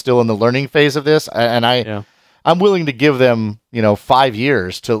consider them still in the learning phase of this. And I'm willing to give them, 5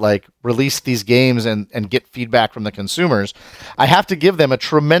 years to like release these games and get feedback from the consumers. I have to give them a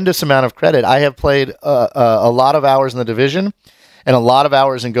tremendous amount of credit. I have played a lot of hours in The Division and a lot of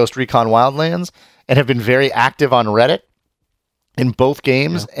hours in Ghost Recon Wildlands and have been very active on Reddit in both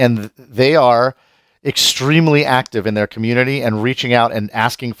games. Yeah. And they are extremely active in their community and reaching out and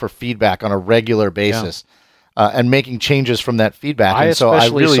asking for feedback on a regular basis and making changes from that feedback. I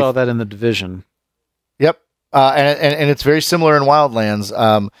really saw that in The Division. Yep. And it's very similar in Wildlands.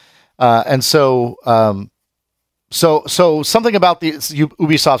 So something about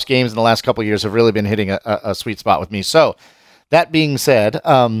Ubisoft's games in the last couple of years have really been hitting a sweet spot with me. So that being said,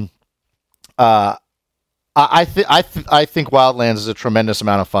 I think Wildlands is a tremendous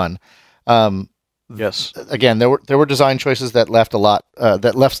amount of fun. Yes. Again, there were design choices that left a lot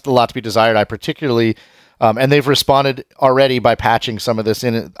to be desired. I particularly, and they've responded already by patching some of this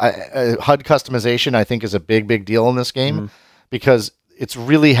in. HUD customization, I think, is a big deal in this game because it's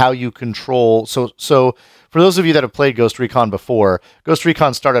really how you control. So for those of you that have played Ghost Recon before, Ghost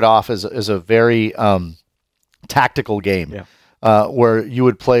Recon started off as a very tactical game where you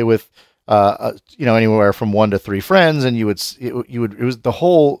would play with anywhere from 1 to 3 friends, and the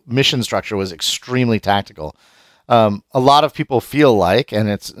whole mission structure was extremely tactical. A lot of people feel like, and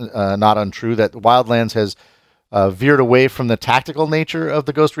it's not untrue, that Wildlands has veered away from the tactical nature of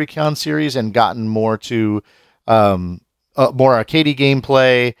the Ghost Recon series and gotten more to more arcadey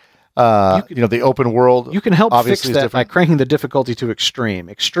gameplay. The open world. You can help fix that by cranking the difficulty to extreme.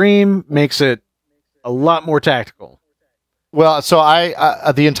 Extreme makes it a lot more tactical. Well, so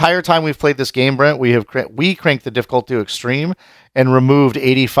the entire time we've played this game, Brent, we cranked the difficulty to extreme and removed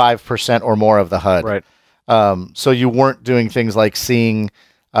 85% or more of the HUD. Right. So you weren't doing things like seeing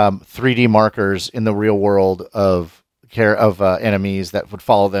 3D markers in the real world of enemies that would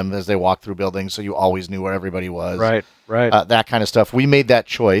follow them as they walk through buildings, so you always knew where everybody was. Right. That kind of stuff. We made that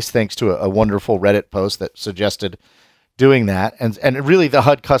choice thanks to a wonderful Reddit post that suggested doing that, and really the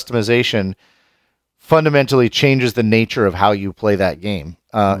HUD customization fundamentally changes the nature of how you play that game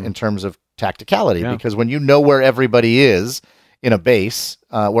in terms of tacticality, because when you know where everybody is in a base,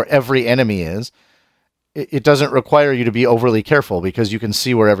 where every enemy is, it doesn't require you to be overly careful because you can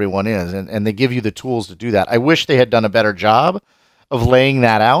see where everyone is, and they give you the tools to do that. I wish they had done a better job of laying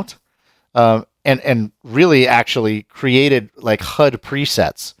that out and really actually created like HUD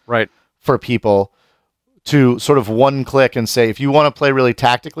presets for people to sort of one click and say, if you want to play really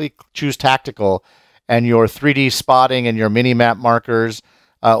tactically, choose tactical, and your 3D spotting and your mini-map markers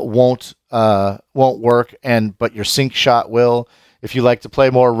won't work, but your sync shot will. If you like to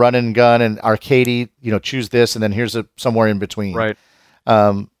play more run and gun and arcadey, choose this, and then here's somewhere in between. Right.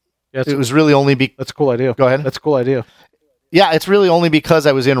 It was really only that's a cool idea. Go ahead. That's a cool idea. Yeah, it's really only because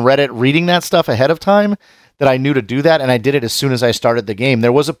I was in Reddit reading that stuff ahead of time that I knew to do that, and I did it as soon as I started the game.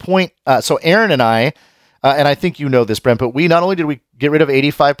 There was a point. So Aaron and I, and I think you know this, Brent, but not only did we get rid of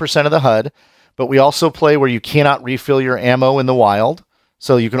 85% of the HUD, but we also play where you cannot refill your ammo in the wild.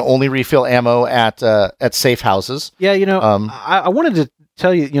 So you can only refill ammo at safe houses. Yeah, I wanted to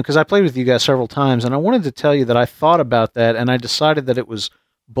tell you, because I played with you guys several times, and I wanted to tell you that I thought about that, and I decided that it was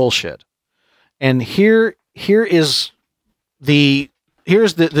bullshit. And here's the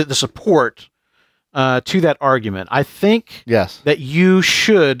support to that argument. I think that you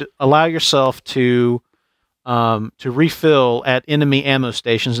should allow yourself to refill at enemy ammo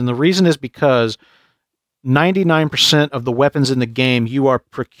stations, and the reason is because 99% of the weapons in the game you are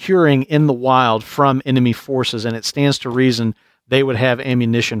procuring in the wild from enemy forces, and it stands to reason they would have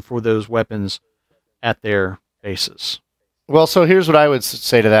ammunition for those weapons at their bases. Well, so here's what I would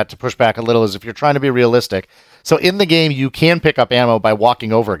say to that, to push back a little, is if you're trying to be realistic. So in the game, you can pick up ammo by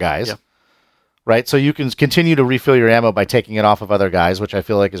walking over guys, right? So you can continue to refill your ammo by taking it off of other guys, which I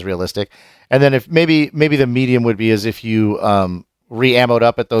feel like is realistic. And then if maybe the medium would be as if you re-ammoed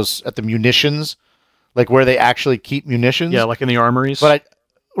up at the munitions, like where they actually keep munitions. Yeah, like in the armories. Right,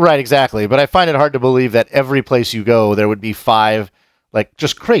 exactly. But I find it hard to believe that every place you go, there would be 5 like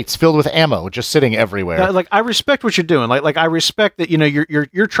just crates filled with ammo just sitting everywhere. Like I respect what you're doing. Like I respect that, you know,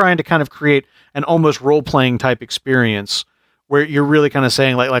 you're trying to kind of create an almost role-playing type experience where you're really kind of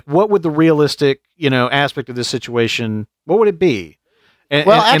saying like what would the realistic, you know, aspect of this situation, what would it be?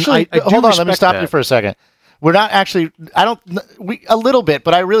 Actually, hold on, let me stop you for a second. We're not actually, a little bit,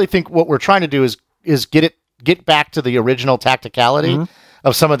 but I really think what we're trying to do is get back to the original tacticality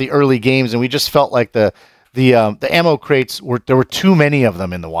of some of the early games, and we just felt like the ammo crates there were too many of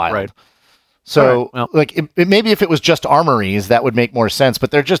them in the wild. Right. So, like, maybe if it was just armories, that would make more sense.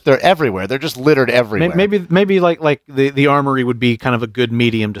 But they're everywhere. They're just littered everywhere. Maybe like the armory would be kind of a good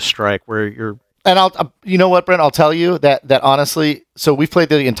medium to strike, where you're. And you know what, Brent? I'll tell you that honestly. So we've played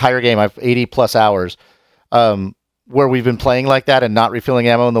the entire game. I've 80+ hours, where we've been playing like that and not refilling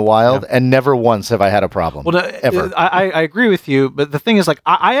ammo in the wild, and never once have I had a problem. Well, ever. I agree with you, but the thing is, like,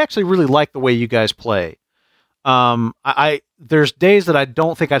 I actually really like the way you guys play. There's days that I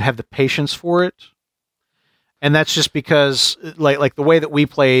don't think I'd have the patience for it, and that's just because like the way that we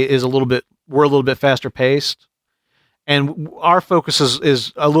play is we're a little bit faster paced, and our focus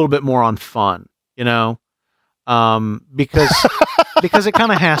is a little bit more on fun, you know, because it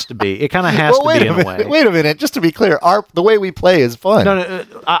kind of has to be. It kind of has to be in a way. Wait a minute, just to be clear, the way we play is fun. No,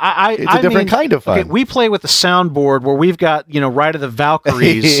 it's a different kind of fun. Okay, we play with the soundboard where we've got, you know, Ride of the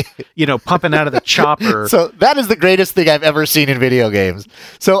Valkyries, you know, pumping out of the chopper. So that is the greatest thing I've ever seen in video games.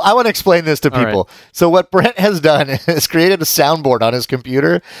 So I want to explain this to people. Right. So what Brent has done is created a soundboard on his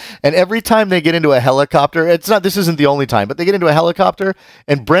computer, and every time they get into a helicopter, this isn't the only time, but they get into a helicopter,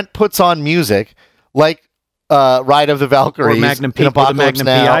 and Brent puts on music like Ride of the Valkyries, or Magnum P, or the Magnum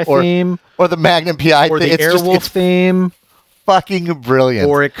PI theme, or the Magnum PI, or the Airwolf theme. Fucking brilliant.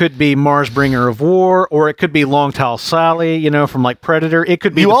 Or it could be Mars Bringer of War, or it could be Long Tall Sally, you know, from like Predator. It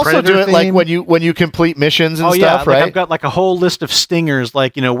could be you the also Predator do it theme. like when you complete missions and stuff, right? Like I've got like a whole list of stingers,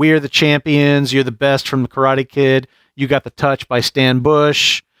 like, you know, We Are the Champions, You're the Best from the Karate Kid, You Got the Touch by Stan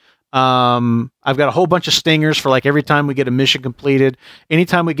Bush. I've got a whole bunch of stingers for like every time we get a mission completed.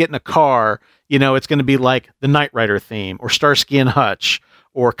 Anytime we get in a car, you know, it's going to be like the Knight Rider theme, or Starsky and Hutch,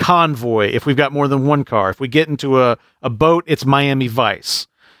 or Convoy if we've got more than one car. If we get into a boat, it's Miami Vice.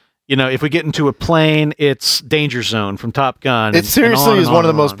 You know, if we get into a plane, it's Danger Zone from Top Gun. It seriously is one of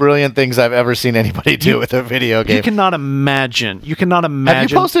the most brilliant things I've ever seen anybody do with a video game. You cannot imagine. Have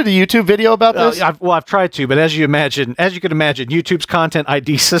you posted a YouTube video about this? I've tried to, but as you can imagine, YouTube's content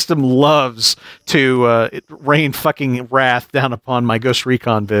ID system loves to rain fucking wrath down upon my Ghost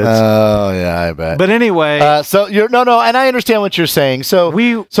Recon vids. Oh yeah, I bet. But anyway, and I understand what you're saying.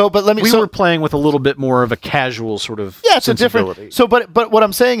 We were playing with a little bit more of a casual sort of it's a different. But what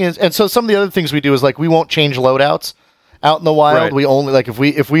I'm saying is. And so some of the other things we do is like we won't change loadouts out in the wild. Right. We only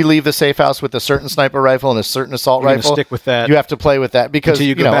if we leave the safe house with a certain sniper rifle and a certain assault rifle, stick with that. You have to play with that because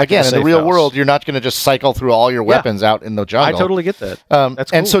again in the real world you're not going to just cycle through all your weapons out in the jungle. I totally get that. That's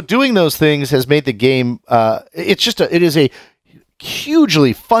cool. And so doing those things has made the game. It is a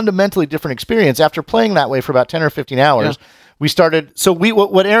hugely fundamentally different experience. After playing that way for about 10 or 15 hours, we started. So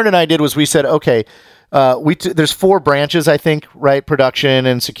what Aaron and I did was we said, okay. There's 4 branches, I think, right? Production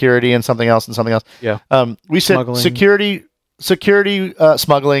and security and something else. Yeah. We said smuggling. security,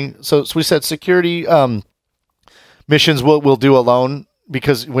 smuggling. So we said security missions we'll do alone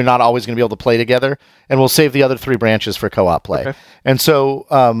because we're not always going to be able to play together, and we'll save the other 3 branches for co-op play. Okay. And so,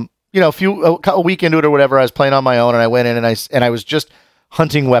 a week into it or whatever, I was playing on my own, and I went in and I was just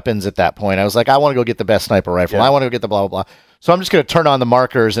hunting weapons at that point. I was like, I want to go get the best sniper rifle. Yeah. I want to go get the blah blah blah. So I'm just going to turn on the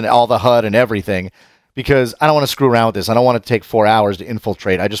markers and all the HUD and everything. Because I don't want to screw around with this. I don't want to take 4 hours to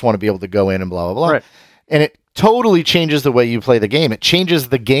infiltrate. I just want to be able to go in and blah, blah, blah. Right. And it totally changes the way you play the game. It changes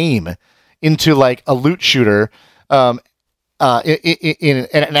the game into like a loot shooter, in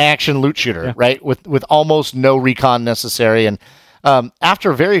an action loot shooter, right? With almost no recon necessary. And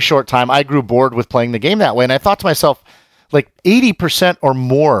after a very short time, I grew bored with playing the game that way. And I thought to myself, like 80% or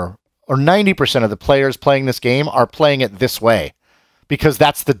more, or 90% of the players playing this game are playing it this way. Because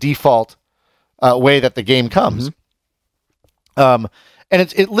that's the default way that the game comes. And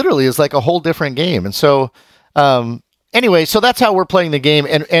it literally is like a whole different game. And so anyway, so that's how we're playing the game.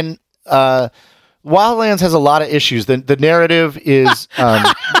 And Wildlands has a lot of issues. The narrative is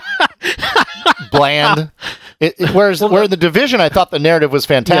bland. Whereas in the Division, I thought the narrative was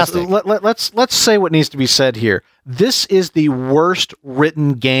fantastic. Yes, let's say what needs to be said here. This is the worst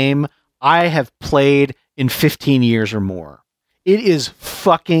written game I have played in 15 years or more. It is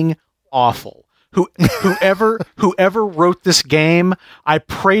fucking awful. Whoever wrote this game, I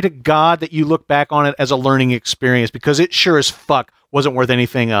pray to God that you look back on it as a learning experience, because it sure as fuck wasn't worth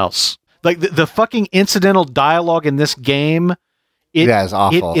anything else. Like the fucking incidental dialogue in this game Yeah, it's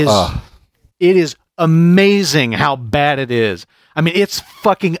awful. It is amazing how bad it is. I mean, it's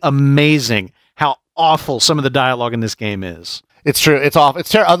fucking amazing how awful some of the dialogue in this game is. It's true. It's awful.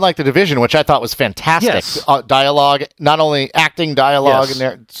 It's unlike The Division, which I thought was fantastic. Yes. Dialogue, not only acting, dialogue, Yes. and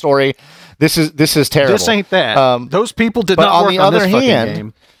their story. This is terrible. This ain't that. Those people did not work on this fucking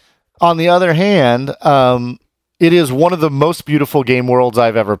game. On the other hand, it is one of the most beautiful game worlds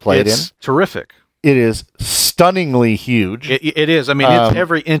I've ever played in. It's terrific. It is stunningly huge. It is. I mean, it's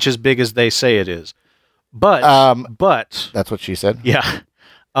every inch as big as they say it is. But that's what she said. Yeah.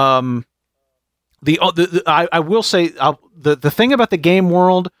 I will say the thing about the game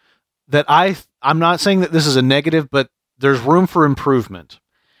world that I'm not saying that this is a negative, but there's room for improvement.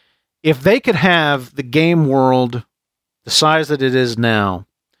 If they could have the game world the size that it is now,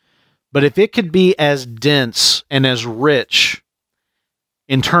 but if it could be as dense and as rich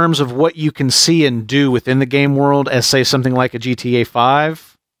in terms of what you can see and do within the game world as, say, something like a GTA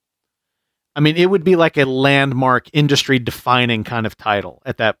 5, I mean, it would be like a landmark, industry-defining kind of title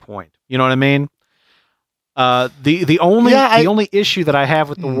at that point. You know what I mean? The only issue that I have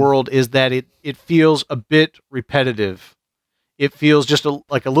with the world is that it feels a bit repetitive. It feels just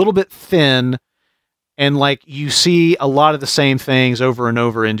like a little bit thin, and like you see a lot of the same things over and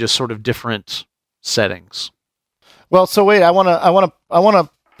over in just sort of different settings. Well, so wait, I want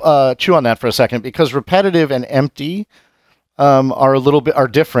to chew on that for a second, because repetitive and empty are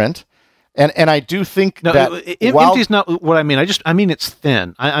different. And I do think that empty's not what I mean. I mean it's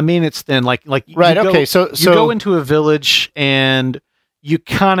thin. I mean it's thin. Like right. Okay. So you go into a village and you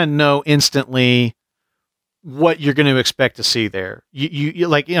kind of know instantly what you're going to expect to see there. You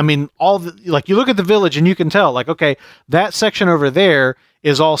like, I mean, you look at the village and you can tell, like, okay, that section over there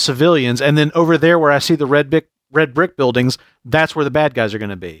is all civilians, and then over there where I see the red brick buildings, that's where the bad guys are going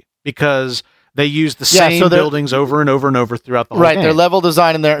to be, because they use the same buildings over and over and over throughout the whole game. Right, their level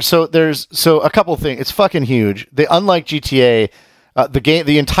design in there. So there's a couple of things. It's fucking huge. Unlike GTA,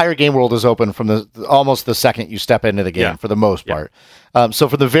 the entire game world is open from almost the second you step into the game, for the most part. So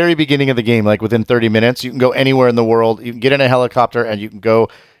from the very beginning of the game, like within 30 minutes, you can go anywhere in the world. You can get in a helicopter and you can go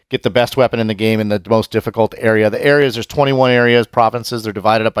get the best weapon in the game in the most difficult area. The areas, there's 21 areas, provinces. They're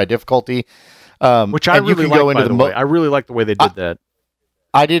divided up by difficulty. Which I really like, by the way. I really like the way they did that.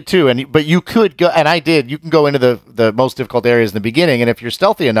 I did too, but you could go, and I did. You can go into the most difficult areas in the beginning, and if you're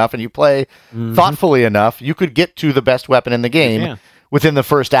stealthy enough and you play thoughtfully enough, you could get to the best weapon in the game within the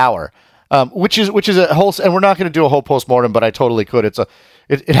first hour. Which is a whole, and we're not going to do a whole postmortem, but I totally could.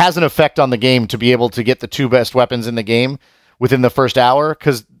 It has an effect on the game to be able to get the two best weapons in the game within the first hour,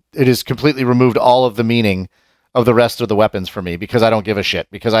 because it has completely removed all of the meaning of the rest of the weapons for me, because I don't give a shit,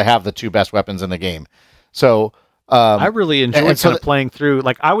 because I have the two best weapons in the game. So. I really enjoyed playing through.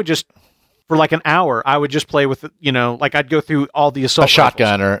 Like, I would just, for like an hour, I would just play with, like I'd go through all the assault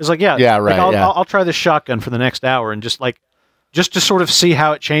shotgun rifles. It's like, I'll try this shotgun for the next hour, and just to sort of see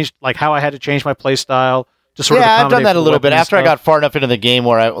how it changed, like how I had to change my play style to sort of I've done that a little bit after stuff. I got far enough into the game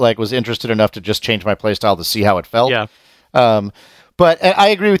where I was interested enough to just change my play style to see how it felt. Yeah. But I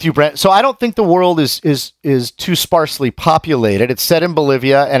agree with you, Brent. So I don't think the world is too sparsely populated. It's set in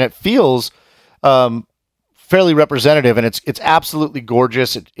Bolivia, and it feels fairly representative, and it's absolutely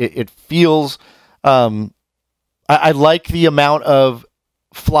gorgeous. It feels. I like the amount of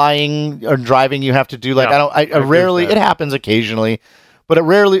flying or driving you have to do. Like, I rarely. It happens occasionally, but it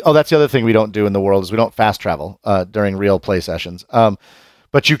rarely. Oh, that's the other thing we don't do in the world, is we don't fast travel during real play sessions.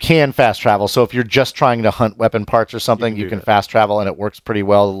 But you can fast travel. So if you're just trying to hunt weapon parts or something, you can fast travel, and it works pretty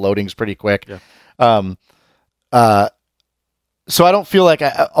well. The loading's pretty quick. Yeah. So I don't feel like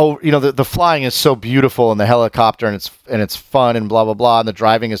the flying is so beautiful, and the helicopter, and it's fun, and blah blah blah, and the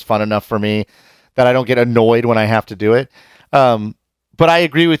driving is fun enough for me that I don't get annoyed when I have to do it. But I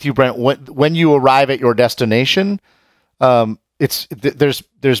agree with you, Brent. When you arrive at your destination,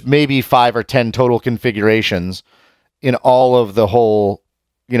 there's maybe 5 or 10 total configurations in all of the whole.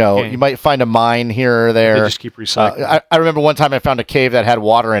 You might find a mine here or there. They just keep recycling. I remember one time I found a cave that had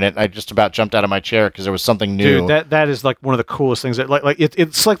water in it, and I just about jumped out of my chair because there was something new. Dude, that is like one of the coolest things.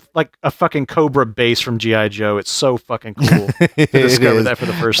 It's like a fucking Cobra base from G.I. Joe. It's so fucking cool to discover that for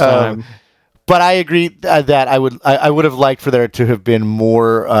the first time. But I agree that I would have liked for there to have been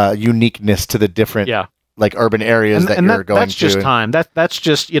more uniqueness to the different like urban areas that you're going to. That's just time. That's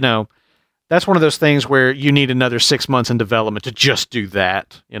just That's one of those things where you need another 6 months in development to just do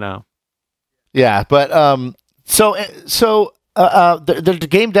that, Yeah, but the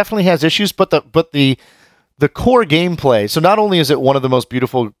game definitely has issues, but the core gameplay. So not only is it one of the most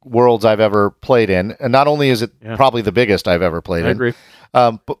beautiful worlds I've ever played in, and not only is it probably the biggest I've ever played in. I agree.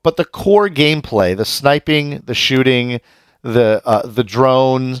 But the core gameplay, the sniping, the shooting, the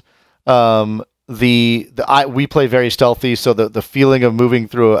drones. We play very stealthy, so the feeling of moving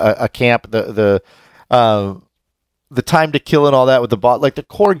through a camp, the time to kill and all that with the bot, like the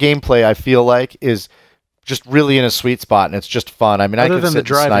core gameplay, I feel like is just really in a sweet spot, and it's just fun. I mean, other I can than sit the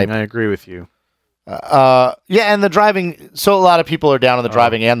driving, and snipe. I agree with you. Yeah, and the driving. So a lot of people are down on the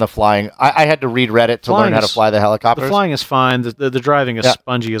driving and the flying. I had to read Reddit to learn how to fly the helicopters. The flying is fine. The driving is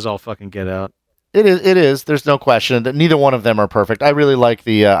spongy as all fucking get out. It is. It is. There's no question that neither one of them are perfect. I really like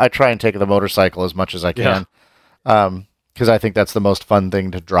the. I try and take the motorcycle as much as I can, because I think that's the most fun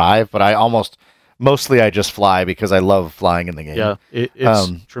thing to drive. But mostly I just fly because I love flying in the game. Yeah,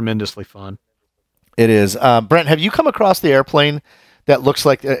 it's tremendously fun. It is. Brent, have you come across the airplane that looks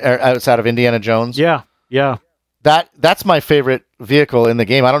like it's out of Indiana Jones? Yeah. That's my favorite vehicle in the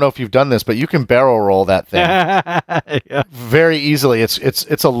game. I don't know if you've done this, but you can barrel roll that thing very easily.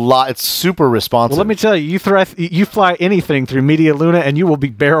 It's a lot. It's super responsive. Well, let me tell you, you fly anything through Media Luna, and you will be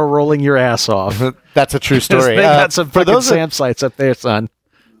barrel rolling your ass off. That's a true story. They got some fucking SAM sites up there, son.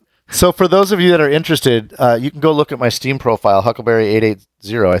 So for those of you that are interested, you can go look at my Steam profile,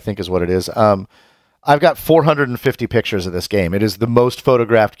 Huckleberry880, I think is what it is. I've got 450 pictures of this game. It is the most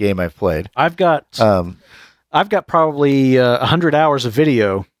photographed game I've played. I've got probably 100 hours of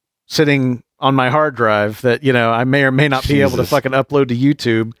video sitting on my hard drive that, I may or may not be able to fucking upload to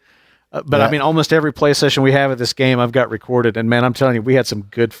YouTube. But I mean, almost every play session we have at this game, I've got recorded. And man, I'm telling you, we had some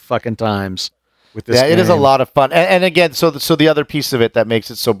good fucking times with this game. It is a lot of fun. And again, so the other piece of it that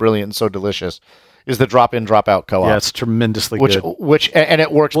makes it so brilliant and so delicious is the drop-in, drop-out co-op. Yeah, it's tremendously good. And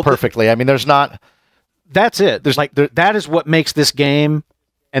it works perfectly. I mean, there's not... That's it. That is what makes this game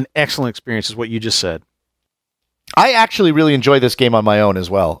an excellent experience, is what you just said. I actually really enjoy this game on my own as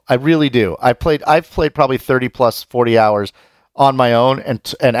well. I really do. I've played probably 30 plus 40 hours on my own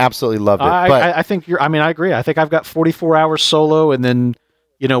and absolutely loved it. I think I agree. I think I've got 44 hours solo and then,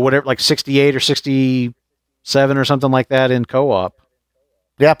 whatever, like 68 or 67 or something like that in co-op.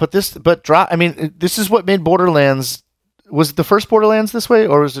 Yeah, but this is what made Borderlands. Was it the first Borderlands this way,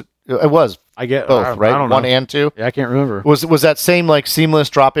 or was it? It was. I get both, right? I don't know. 1 and 2. Yeah, I can't remember. Was that same like seamless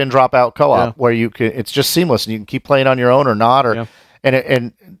drop in, drop out co-op where you can? It's just seamless and you can keep playing on your own or not,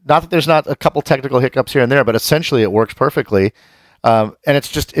 and not that there's not a couple technical hiccups here and there, but essentially it works perfectly. And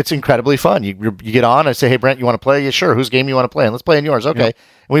it's incredibly fun. You get on. I say, hey Brent, you want to play? Yeah, sure. Whose game you want to play? And let's play in yours. Okay, and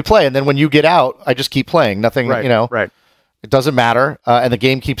we play. And then when you get out, I just keep playing. Nothing, right. It doesn't matter, and the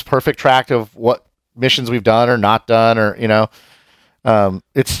game keeps perfect track of what missions we've done or not done, or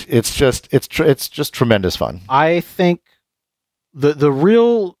it's just tremendous fun. I think the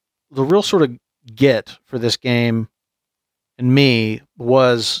real sort of get for this game and me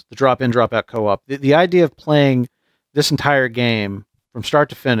was the drop in, drop out co-op. The idea of playing this entire game from start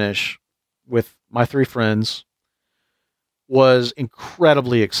to finish with my 3 friends was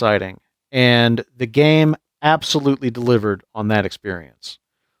incredibly exciting, and the game absolutely delivered on that experience.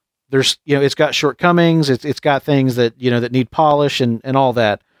 There's, it's got shortcomings. It's got things that, that need polish and all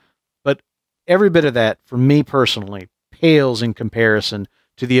that. But every bit of that, for me personally, pales in comparison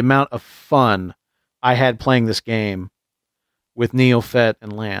to the amount of fun I had playing this game with Neil, Fett,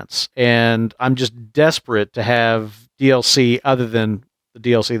 and Lance. And I'm just desperate to have DLC other than the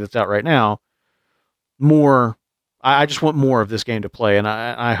DLC that's out right now. More. I just want more of this game to play, and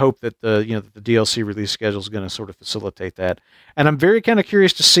I hope that the DLC release schedule is going to sort of facilitate that. And I'm very kind of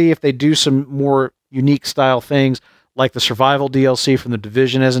curious to see if they do some more unique style things, like the survival DLC from The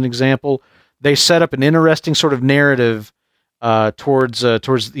Division, as an example. They set up an interesting sort of narrative towards the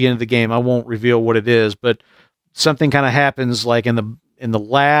end of the game. I won't reveal what it is, but something kind of happens like in the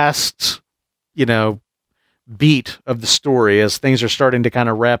last beat of the story as things are starting to kind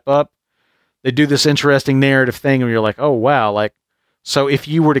of wrap up. They do this interesting narrative thing, and you're like, oh, wow. Like, so if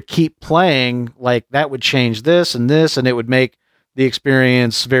you were to keep playing, like, that would change this, and it would make the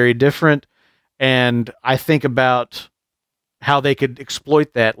experience very different. And I think about how they could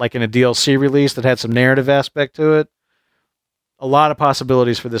exploit that, like in a DLC release that had some narrative aspect to it. A lot of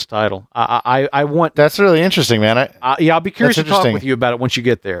possibilities for this title. I want... That's really interesting, man. I'll be curious to talk with you about it once you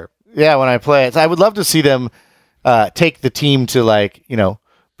get there. Yeah, when I play it. I would love to see them take the team to, like,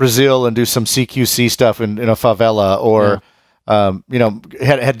 Brazil and do some CQC stuff in a favela, or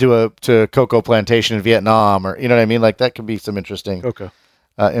head to cocoa plantation in Vietnam, or what I mean. Like, that could be some interesting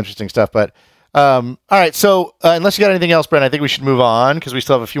stuff. But all right, so unless you got anything else, Brent, I think we should move on because we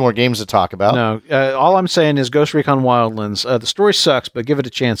still have a few more games to talk about. No, all I'm saying is Ghost Recon Wildlands. The story sucks, but give it a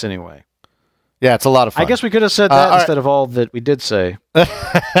chance anyway. Yeah, it's a lot of fun. I guess we could have said that instead of all that we did say.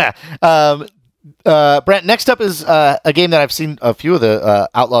 Brent, next up is a game that I've seen a few of the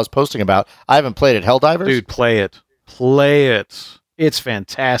Outlaws posting about. I haven't played it. Helldivers? Dude, play it. Play it. It's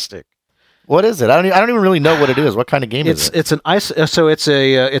fantastic. What is it? I don't even really know what it is. What kind of game is it? It's a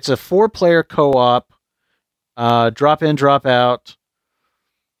 4-player co-op, drop in, drop out,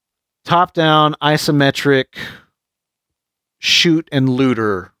 top down, isometric, shoot and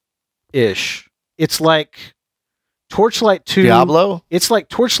looter ish. It's like Torchlight 2. Diablo? It's like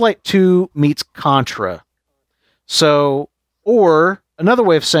Torchlight 2 meets Contra. So, or another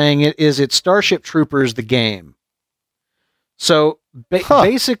way of saying it is it's Starship Troopers the game. So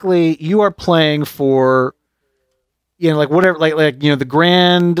basically, you are playing for, like whatever, like the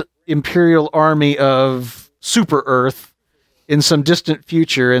Grand Imperial Army of Super Earth in some distant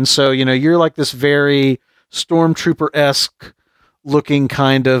future, and so you're like this very Stormtrooper-esque looking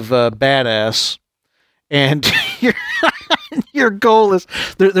kind of badass, and your goal is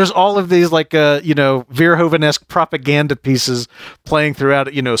there's all of these like Verhoeven-esque propaganda pieces playing throughout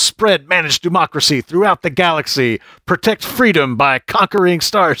it. Spread managed democracy throughout the galaxy, protect freedom by conquering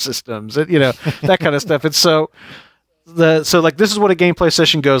star systems, and that kind of stuff. And so like this is what a gameplay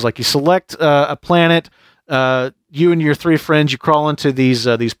session goes like. You select a planet. You and your 3 friends, you crawl into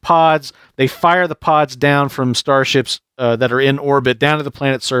these pods. They fire the pods down from starships that are in orbit down to the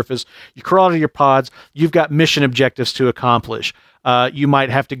planet's surface. You crawl out of your pods. You've got mission objectives to accomplish. You might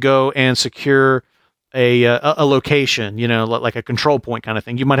have to go and secure a location, like a control point kind of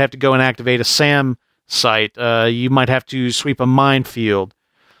thing. You might have to go and activate a SAM site. You might have to sweep a minefield.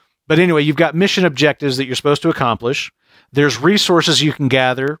 But anyway, you've got mission objectives that you're supposed to accomplish. There's resources you can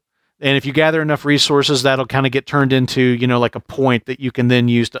gather. And if you gather enough resources, that'll kind of get turned into, like a point that you can then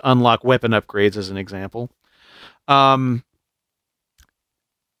use to unlock weapon upgrades, as an example.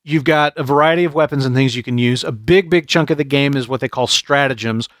 You've got a variety of weapons and things you can use. A big chunk of the game is what they call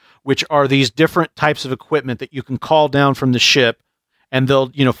stratagems, which are these different types of equipment that you can call down from the ship, and they'll,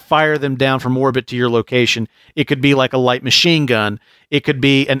 fire them down from orbit to your location. It could be like a light machine gun. It could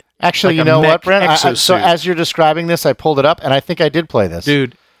be an actually, like what, Brent? So as you're describing this, I pulled it up, and I think I did play this,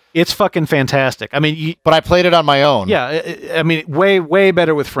 dude. It's fucking fantastic. I mean, but I played it on my own. Yeah, I mean, way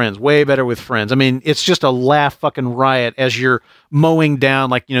better with friends. Way better with friends. I mean, it's just a laugh fucking riot as you're mowing down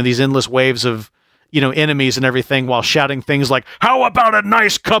like these endless waves of enemies and everything while shouting things like, "How about a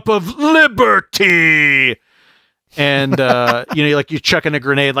nice cup of liberty?" And like you're chucking a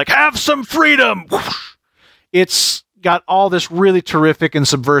grenade, like, "Have some freedom." It's got all this really terrific and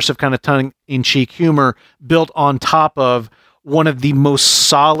subversive kind of tongue-in-cheek humor built on top of one of the most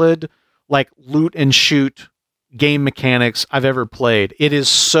solid, like, loot and shoot game mechanics I've ever played. It is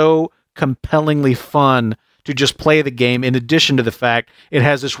so compellingly fun to just play the game, in addition to the fact it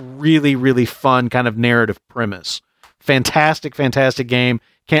has this really, really fun kind of narrative premise. Fantastic game.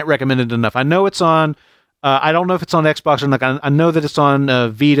 Can't recommend it enough. I know it's on, I don't know if it's on Xbox or not. I know that it's on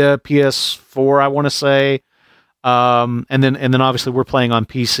Vita, PS4, I want to say. And then obviously we're playing on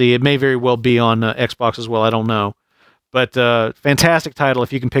PC. It may very well be on Xbox as well. I don't know. But fantastic title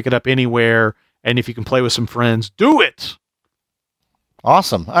if you can pick it up anywhere, and if you can play with some friends, do it.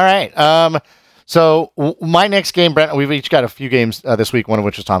 Awesome. All right. So my next game, Brent, we've each got a few games this week, one of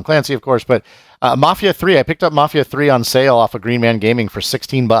which is Tom Clancy, of course, but Mafia 3. I picked up Mafia 3 on sale off of Green Man Gaming for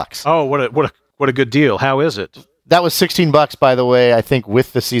 $16. Oh, what a good deal. How is it? That was $16, by the way, I think,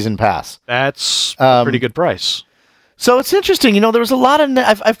 with the season pass. That's a pretty good price. So it's interesting, there was a lot of.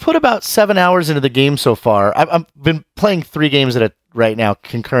 I've put about 7 hours into the game so far. I've been playing 3 games at it right now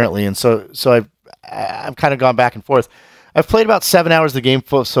concurrently, and so I've kind of gone back and forth. I've played about 7 hours of the game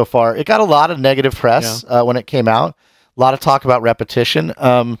so far. It got a lot of negative press when it came out. A lot of talk about repetition,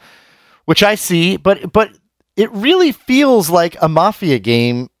 which I see, but it really feels like a Mafia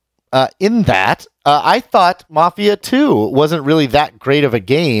game in that I thought Mafia 2 wasn't really that great of a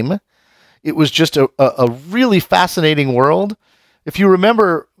game. It was just a really fascinating world. If you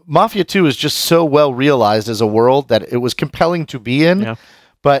remember, Mafia 2 is just so well realized as a world that it was compelling to be in,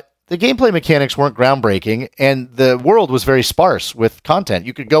 but the gameplay mechanics weren't groundbreaking, and the world was very sparse with content.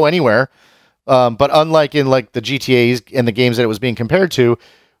 You could go anywhere, but unlike in like the GTAs and the games that it was being compared to,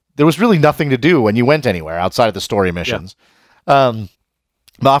 there was really nothing to do when you went anywhere outside of the story missions.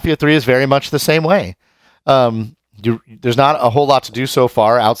 Mafia 3 is very much the same way. There's not a whole lot to do so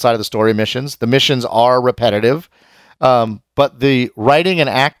far outside of the story missions. The missions are repetitive, but the writing and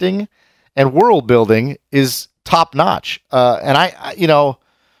acting and world building is top notch. And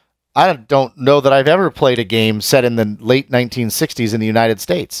I don't know that I've ever played a game set in the late 1960s in the United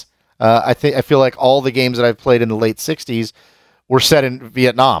States. I feel like all the games that I've played in the late 60s were set in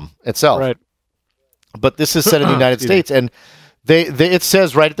Vietnam itself. Right. But this is set in the United States, and it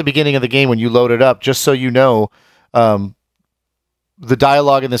says right at the beginning of the game when you load it up, just so you know, the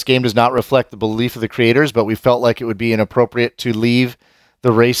dialogue in this game does not reflect the belief of the creators, but we felt like it would be inappropriate to leave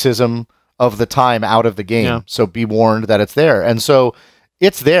the racism of the time out of the game. Yeah. So be warned that it's there. And so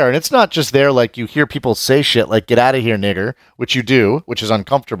it's there, and it's not just there like you hear people say shit like "get out of here, nigger," which you do, which is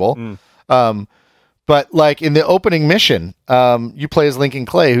uncomfortable. But like in the opening mission, you play as Lincoln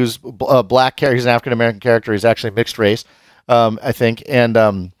Clay, who's a black character. He's an African American character. He's actually mixed race, I think, and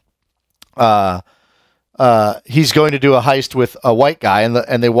he's going to do a heist with a white guy,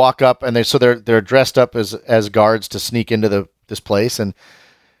 and they walk up, and they're dressed up as guards to sneak into this place. And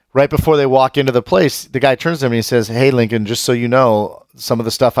right before they walk into the place, the guy turns to him and he says, "Hey, Lincoln, just so you know, some of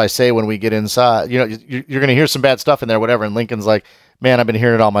the stuff I say when we get inside, you're going to hear some bad stuff in there, whatever." And Lincoln's like, "Man, I've been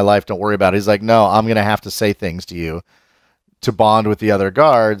hearing it all my life. Don't worry about it." He's like, "No, I'm going to have to say things to you to bond with the other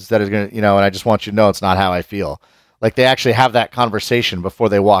guards that is going to, and I just want you to know it's not how I feel." Like they actually have that conversation before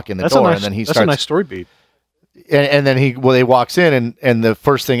they walk in the door, and then he starts. That's a nice story beat. And then he walks in, and the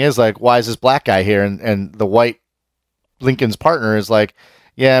first thing is like, "Why is this black guy here?" And the white Lincoln's partner is like,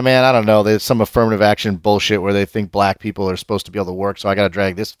 "Yeah, man, I don't know. There's some affirmative action bullshit where they think black people are supposed to be able to work, so I got to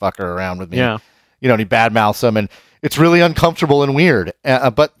drag this fucker around with me." Yeah. And he badmouths them, and it's really uncomfortable and weird.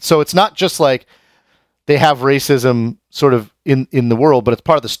 But so it's not just like they have racism sort of in the world, but it's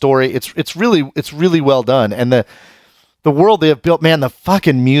part of the story. It's really well done, and the world they have built, man, the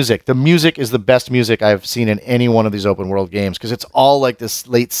fucking music. The music is the best music I've seen in any one of these open world games because it's all like this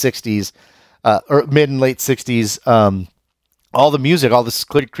late 60s or mid and late 60s. All the music, all this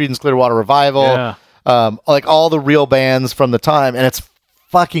Creedence Clearwater Revival, like all the real bands from the time, and it's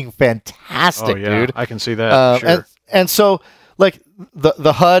fucking fantastic, dude. I can see that. Sure. And so, like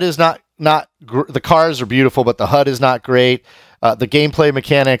the HUD is not the cars are beautiful, but the HUD is not great. The gameplay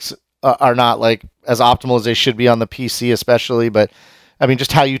mechanics are not like as optimal as they should be on the PC, especially. But I mean,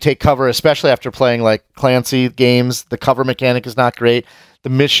 just how you take cover, especially after playing like Clancy games, the cover mechanic is not great. The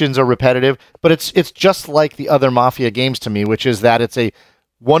missions are repetitive, but it's just like the other Mafia games to me, which is that it's a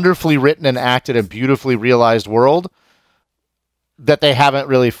wonderfully written and acted and beautifully realized world that they haven't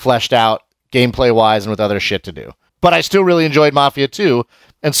really fleshed out gameplay-wise and with other shit to do. But I still really enjoyed Mafia 2,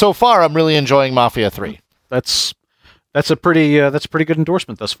 and so far I'm really enjoying Mafia 3. That's a pretty good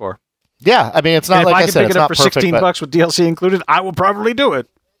endorsement thus far. Yeah, I mean, it's not like I said, it's not perfect. If I can pick it up for $16 with DLC included, I will probably do it.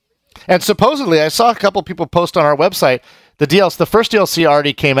 And supposedly, I saw a couple people post on our website, the first DLC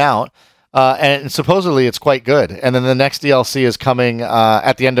already came out, and supposedly it's quite good. And then the next DLC is coming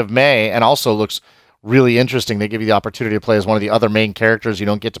at the end of May, and also looks really interesting. They give you the opportunity to play as one of the other main characters you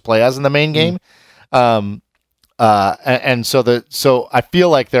don't get to play as in the main game. So I feel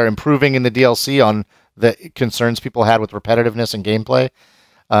like they're improving in the DLC on the concerns people had with repetitiveness and gameplay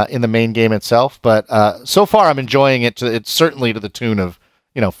in the main game itself. But so far, I'm enjoying it. It's certainly to the tune of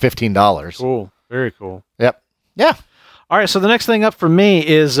 $15. Cool, very cool. Yep. Yeah. All right. So the next thing up for me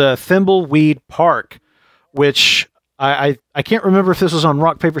is Thimbleweed Park, which I can't remember if this was on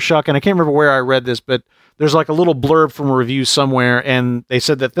Rock Paper Shock, and I can't remember where I read this, but there's like a little blurb from a review somewhere, and they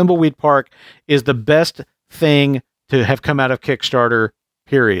said that Thimbleweed Park is the best thing to have come out of Kickstarter,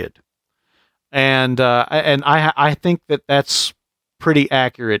 period. And I think that that's pretty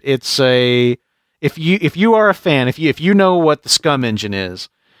accurate. It's if you are a fan, if you know what the Scum engine is,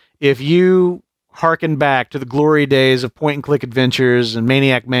 if you harken back to the glory days of point and click adventures and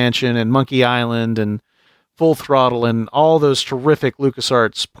Maniac Mansion and Monkey Island and Full Throttle and all those terrific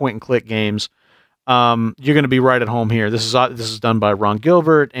LucasArts point and click games, you're going to be right at home here. This is done by Ron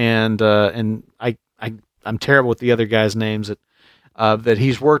Gilbert, and I'm terrible with the other guys' names that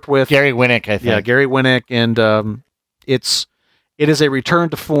he's worked with. Gary Winnick, I think. Yeah, Gary Winnick, and it is a return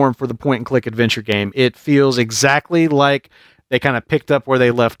to form for the point and click adventure game. It feels exactly like they kind of picked up where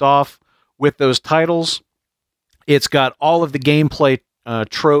they left off with those titles. It's got all of the gameplay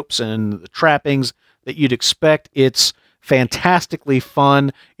tropes and the trappings that you'd expect. It's fantastically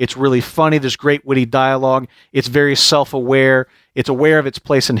fun. It's really funny. There's great witty dialogue. It's very self-aware. It's aware of its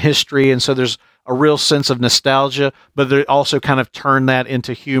place in history, and so there's a real sense of nostalgia, but they also kind of turn that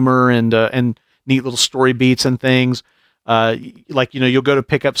into humor and neat little story beats and things. Like, you'll go to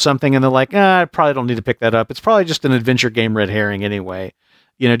pick up something and they're like, I probably don't need to pick that up. It's probably just an adventure game red herring anyway.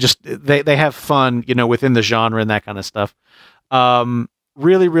 Just they have fun, within the genre and that kind of stuff.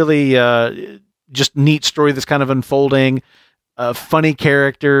 Really, really just neat story that's kind of unfolding. Funny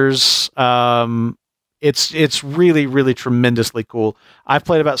characters. It's really, really tremendously cool. I've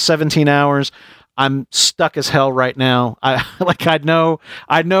played about 17 hours. I'm stuck as hell right now. I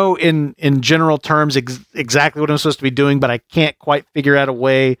know in general terms exactly what I'm supposed to be doing, but I can't quite figure out a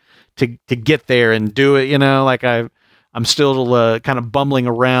way to get there and do it. I'm still kind of bumbling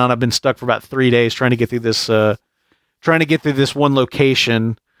around. I've been stuck for about 3 days trying to get through this trying to get to this one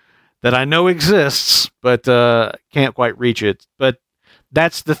location that I know exists, but can't quite reach it. But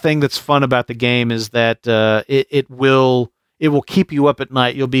that's the thing that's fun about the game is that it will keep you up at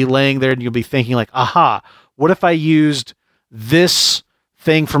night. You'll be laying there and you'll be thinking like, aha, what if I used this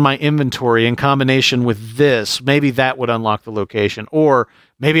thing from my inventory in combination with this? Maybe that would unlock the location. Or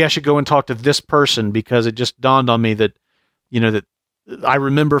maybe I should go and talk to this person because it just dawned on me that, that I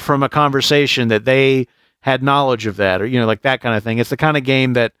remember from a conversation that they had knowledge of that, or, like that kind of thing. It's the kind of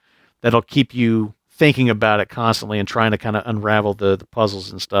game that'll keep you thinking about it constantly and trying to kind of unravel the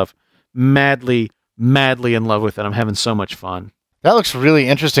puzzles and stuff. Madly in love with it. I'm having so much fun. That looks really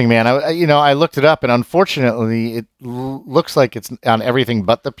interesting, man. I looked it up, and unfortunately, it looks like it's on everything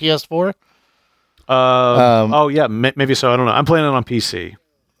but the PS4. Oh yeah, maybe so. I don't know. I'm playing it on PC.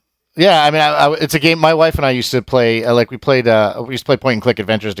 Yeah, I mean, it's a game my wife and I used to play. We used to play point and click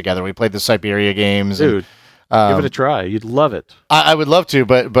adventures together. We played the Siberia games. Dude, give it a try. You'd love it. I would love to,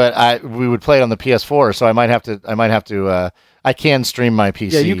 but we would play it on the PS4, so I might have to. I can stream my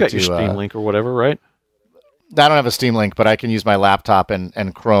PC. Yeah, you got your Steam Link or whatever, right? I don't have a Steam Link, but I can use my laptop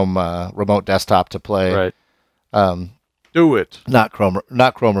and Chrome remote desktop to play. Right. Do it. Not Chrome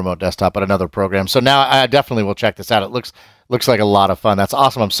remote desktop, but another program. So now I definitely will check this out. It looks like a lot of fun. That's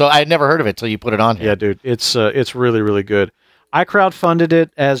awesome. I had never heard of it till you put it on here. Yeah, dude, it's really, really good. I crowdfunded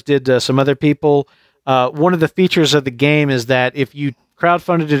it, as did some other people. One of the features of the game is that if you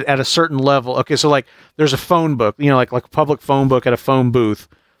crowdfunded it at a certain level, okay, so like there's a phone book, like a public phone book at a phone booth.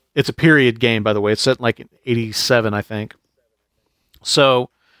 It's a period game, by the way. It's set in like 87, I think. So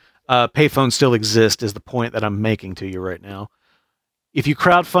payphones still exist is the point that I'm making to you right now. If you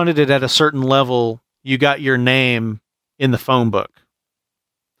crowdfunded it at a certain level, you got your name in the phone book.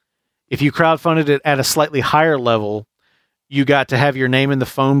 If you crowdfunded it at a slightly higher level, you got to have your name in the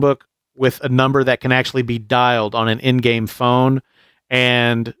phone book with a number that can actually be dialed on an in-game phone,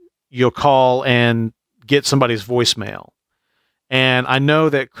 and you'll call and get somebody's voicemail. And I know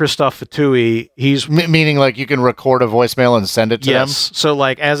that Christophe Fatui, he's... Meaning like you can record a voicemail and send it to them? Yes. So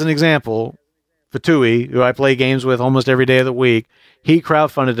like as an example, Fatui, who I play games with almost every day of the week, he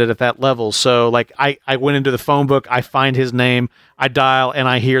crowdfunded it at that level. So like I went into the phone book, I find his name, I dial, and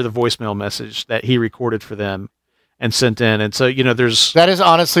I hear the voicemail message that he recorded for them and sent in. And so, there's... That is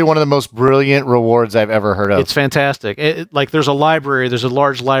honestly one of the most brilliant rewards I've ever heard of. It's fantastic. Like there's a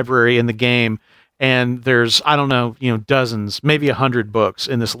large library in the game, and there's, I don't know, dozens, maybe 100 books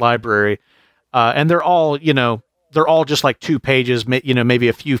in this library. And they're all, they're all just like 2 pages, maybe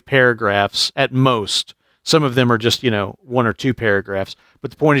a few paragraphs at most. Some of them are just, 1 or 2 paragraphs. But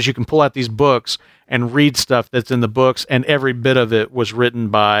the point is you can pull out these books and read stuff that's in the books, and every bit of it was written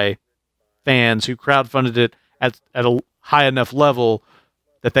by fans who crowdfunded it at a high enough level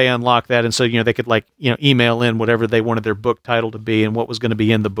that they unlocked that. And so, they could email in whatever they wanted their book title to be and what was going to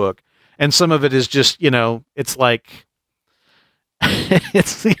be in the book. And some of it is just, it's like,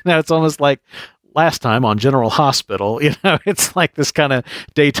 it's almost like last time on General Hospital, it's like this kind of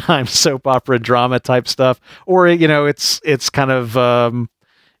daytime soap opera drama type stuff. Or, it's kind of,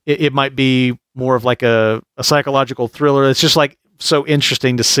 it might be more of like a psychological thriller. It's just like so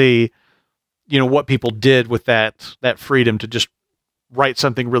interesting to see, what people did with that freedom to just write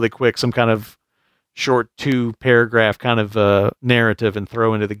something really quick, some kind of short 2-paragraph kind of narrative and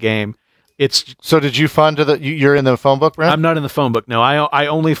throw into the game. So did you fund you're in the phone book, Brent? I'm not in the phone book. No, I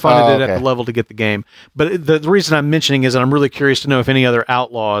only funded it at the level to get the game. But the reason I'm mentioning is that I'm really curious to know if any other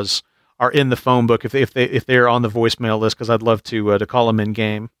Outlaws are in the phone book, if they're on the voicemail list, because I'd love to call them in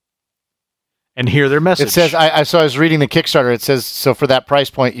game and hear their message. It says I was reading the Kickstarter. It says so for that price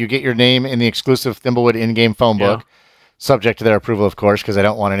point, you get your name in the exclusive Thimblewood in-game phone book, subject to their approval, of course, because I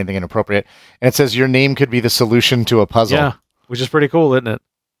don't want anything inappropriate. And it says your name could be the solution to a puzzle. Yeah, which is pretty cool, isn't it?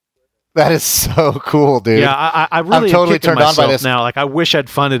 That is so cool, dude. Yeah, I really I'm totally turned on by this now. Like, I wish I'd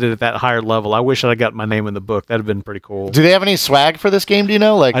funded it at that higher level. I wish I'd got my name in the book. That'd have been pretty cool. Do they have any swag for this game? Do you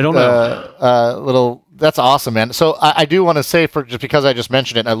know? Like, I don't know. That's awesome, man. So I do want to say, just because I just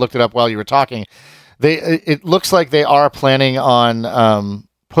mentioned it, and I looked it up while you were talking, it looks like they are planning on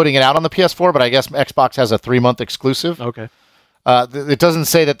putting it out on the PS4, but I guess Xbox has a 3-month exclusive. Okay. It doesn't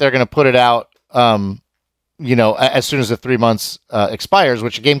say that they're going to put it out. As soon as the 3 months expires,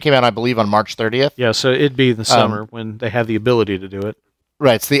 which the game came out, I believe, on March 30th. Yeah, so it'd be the summer when they have the ability to do it.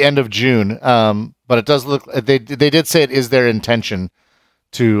 Right, it's the end of June. But it does look they did say it is their intention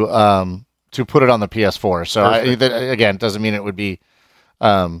to put it on the PS4. So again, doesn't mean it would be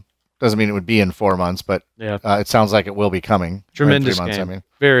in 4 months, but it sounds like it will be coming. Tremendous in 3 months, game. I mean.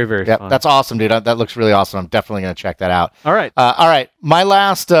 Very, very fun. That's awesome, dude. That looks really awesome. I'm definitely going to check that out. All right. All right. My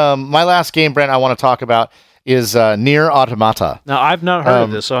last game, Brent, I want to talk about. is Nier Automata. Now, I've not heard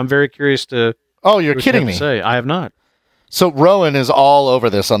of this, so I'm very curious to. Oh, you're kidding me! Say I have not. So Rowan is all over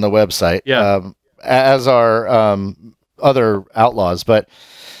this on the website. Yeah. As are other Outlaws, but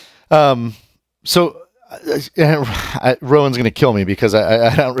so Rowan's going to kill me because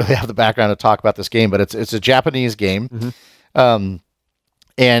I don't really have the background to talk about this game, but it's a Japanese game. Mm-hmm.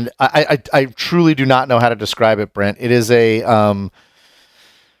 And I truly do not know how to describe it, Brent. It is a I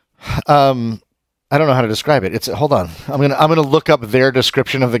don't know how to describe it. Hold on. I'm gonna look up their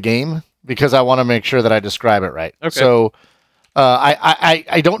description of the game because I want to make sure that I describe it right. Okay. So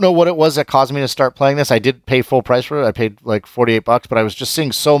I don't know what it was that caused me to start playing this. I did pay full price for it. I paid like $48, but I was just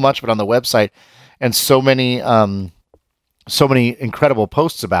seeing so much of it on the website and so many incredible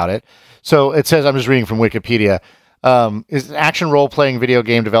posts about it. So it says, I'm just reading from Wikipedia. Is an action role-playing video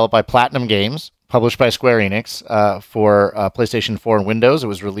game developed by Platinum Games, published by Square Enix for PlayStation 4 and Windows. It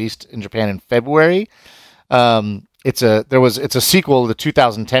was released in Japan in February. It's a sequel to the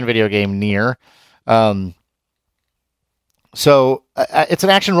 2010 video game Nier. So it's an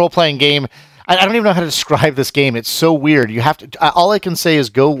action role-playing game. I don't even know how to describe this game. It's so weird. You have to. All I can say is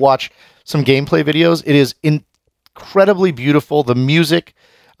go watch some gameplay videos. It is incredibly beautiful. The music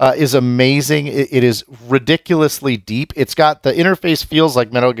is amazing. It is ridiculously deep. It's got the interface feels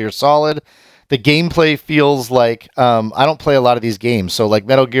like Metal Gear Solid. The gameplay feels like I don't play a lot of these games, so like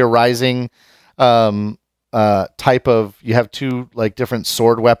Metal Gear Rising type of. You have two like different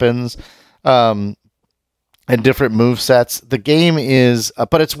sword weapons. And different move sets. The game is,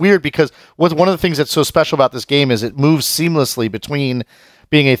 but it's weird because one of the things that's so special about this game is it moves seamlessly between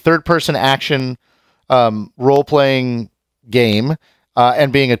being a third-person action role-playing game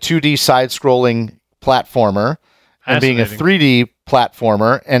and being a 2D side-scrolling platformer, and being a 3D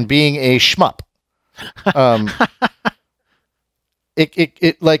platformer, and being a shmup.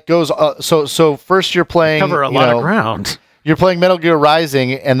 It like goes so first you're playing cover a lot of ground. You're playing Metal Gear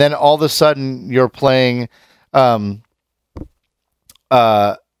Rising, and then all of a sudden you're playing Contra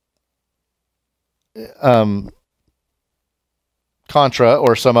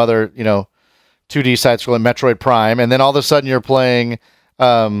or some other 2D side-scrolling Metroid Prime, and then all of a sudden you're playing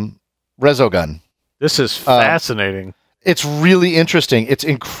Resogun. This is fascinating. It's really interesting. It's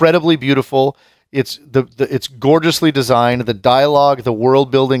incredibly beautiful. It's it's gorgeously designed. The dialogue, the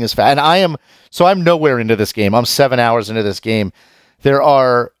world building is and I'm nowhere into this game. I'm 7 hours into this game. There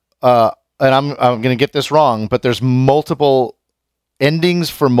are and I'm going to get this wrong, but there's multiple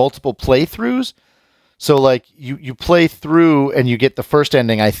endings for multiple playthroughs. So like you play through and you get the first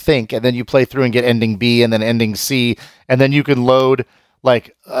ending, I think, and then you play through and get ending B and then ending C, and then you can load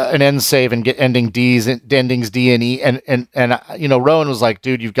like an end save and get endings D and E, and Rowan was like,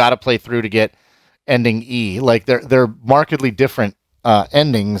 dude, you've got to play through to get ending E. Like they're markedly different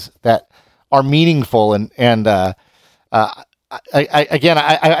endings that are meaningful and I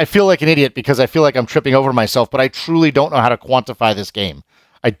feel like an idiot because I feel like I'm tripping over myself, but I truly don't know how to quantify this game.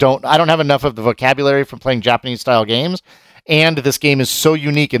 I don't have enough of the vocabulary from playing Japanese style games, and this game is so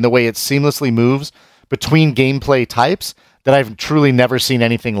unique in the way it seamlessly moves between gameplay types that I've truly never seen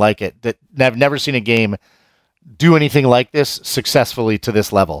anything like it. That I've never seen a game do anything like this successfully to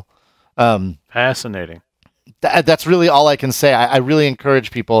this level. Fascinating. That's really all I can say. I really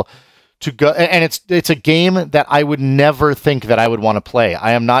encourage people to go, and it's a game that I would never think that I would want to play.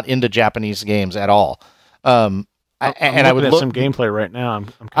 I am not into Japanese games at all. I would look at some gameplay right now.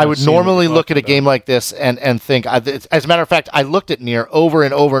 I would normally look at a game like this and think. As a matter of fact, I looked at Nier over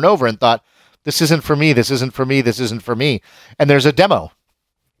and over and over and thought, "This isn't for me. This isn't for me. This isn't for me." And there's a demo.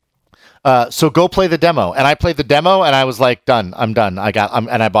 So go play the demo. And I played the demo, and I was like, "Done. I'm done.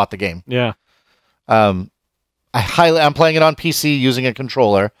 And I bought the game." Yeah. I'm playing it on PC using a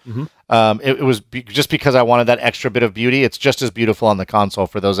controller. Mm-hmm. It was just because I wanted that extra bit of beauty. It's just as beautiful on the console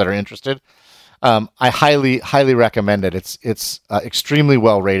for those that are interested. I highly recommend it. It's extremely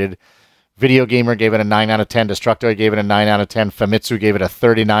well rated. Video Gamer gave it a 9 out of 10. Destructoid gave it a 9 out of 10. Famitsu gave it a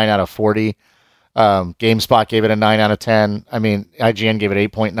 39 out of 40. GameSpot gave it a 9 out of 10. I mean, IGN gave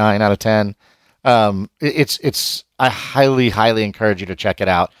it 8.9 out of 10. I highly encourage you to check it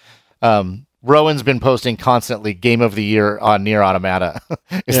out. Rowan's been posting constantly "Game of the Year" on Nier Automata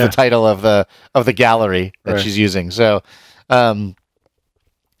is the title of the gallery that she's using. So,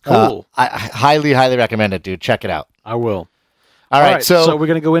 cool. I highly recommend it, dude. Check it out. I will. All right. So we're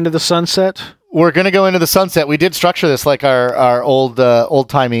gonna go into the sunset. We're gonna go into the sunset. We did structure this like our old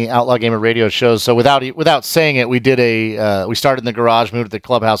timey Outlaw Gamer radio shows. So without saying it, we started in the garage, moved to the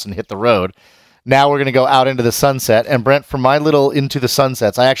clubhouse, and hit the road. Now we're going to go out into the sunset. And Brent, for my little Into the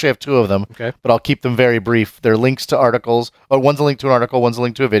Sunsets, I actually have two of them, okay, but I'll keep them very brief. They're links to articles. One's a link to an article, one's a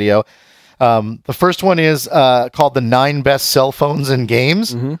link to a video. The first one is called The 9 Best Cell Phones in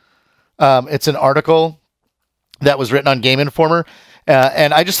Games. It's an article that was written on Game Informer.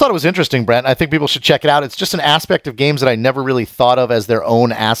 And I just thought it was interesting, Brent. I think people should check it out. It's just an aspect of games that I never really thought of as their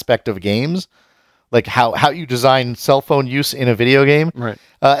own aspect of games, like how you design cell phone use in a video game. Right.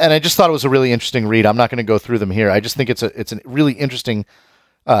 And I just thought it was a really interesting read. I'm not going to go through them here. I just think it's a really interesting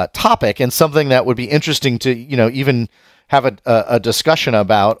topic, and something that would be interesting to, even have a discussion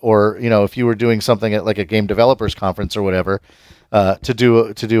about, or, if you were doing something at like a game developers conference or whatever, to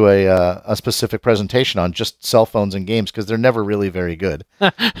do a specific presentation on just cell phones and games, because they're never really very good.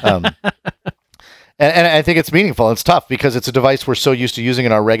 And I think it's meaningful. It's tough because it's a device we're so used to using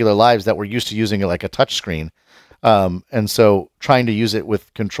in our regular lives that we're used to using it like a touch screen. And so trying to use it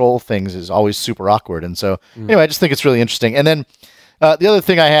with control things is always super awkward. And so anyway, I just think it's really interesting. And then the other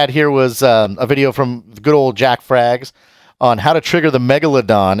thing I had here was a video from the good old Jack Frags on how to trigger the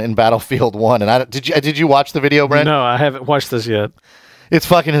Megalodon in Battlefield 1. And did you watch the video, Brent? No, I haven't watched this yet. It's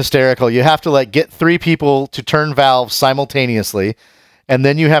fucking hysterical. You have to get 3 people to turn valves simultaneously, and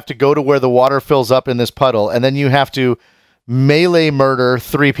then you have to go to where the water fills up in this puddle, and then you have to melee murder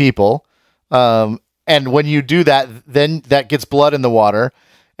 3 people. And when you do that, then that gets blood in the water,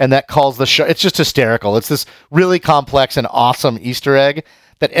 and that calls the shark. It's just hysterical. It's this really complex and awesome Easter egg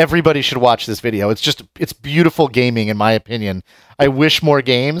that everybody should watch this video. It's beautiful gaming, in my opinion. I wish more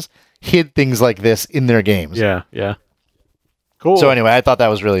games hid things like this in their games. Yeah, yeah. Cool. So anyway, I thought that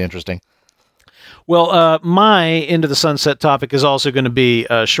was really interesting. Well, my Into the Sunset topic is also going to be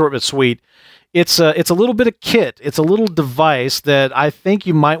short but sweet. It's a little bit of kit. It's a little device that I think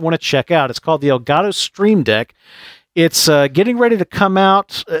you might want to check out. It's called the Elgato Stream Deck. It's getting ready to come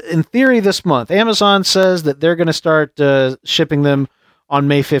out, in theory, this month. Amazon says that they're going to start shipping them on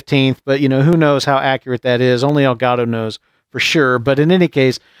May 15th, but who knows how accurate that is. Only Elgato knows for sure. But in any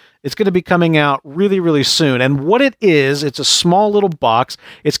case, it's going to be coming out really, really soon. And what it is, it's a small little box.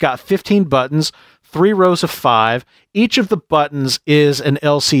 It's got 15 buttons, 3 rows of 5. Each of the buttons is an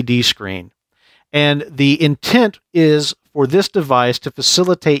LCD screen. And the intent is for this device to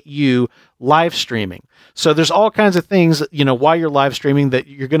facilitate you live streaming. So there's all kinds of things that, while you're live streaming, that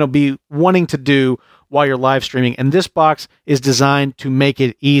you're going to be wanting to do while you're live streaming. And this box is designed to make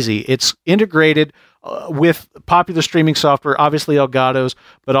it easy. It's integrated with popular streaming software, obviously Elgato's,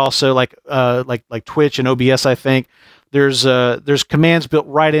 but also like Twitch and OBS, I think. There's commands built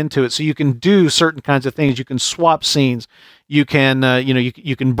right into it, so you can do certain kinds of things. You can swap scenes. You can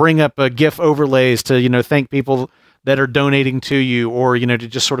you can bring up GIF overlays to thank people that are donating to you, or to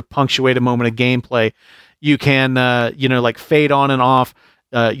just sort of punctuate a moment of gameplay. You can fade on and off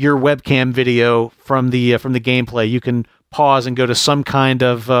your webcam video from the gameplay. You can pause and go to some kind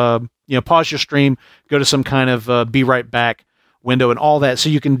of pause your stream, go to some kind of be right back window and all that. So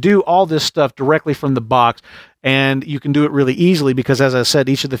you can do all this stuff directly from the box, and you can do it really easily because, as I said,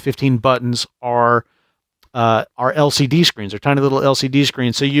 each of the 15 buttons are LCD screens. They're tiny little LCD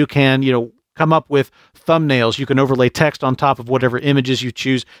screens. So you can, come up with thumbnails. You can overlay text on top of whatever images you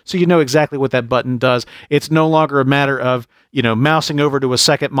choose, so you know exactly what that button does. It's no longer a matter of, mousing over to a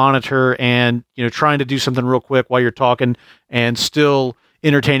second monitor and, trying to do something real quick while you're talking and still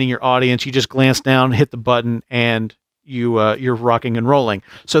entertaining your audience. You just glance down, hit the button, and you're rocking and rolling.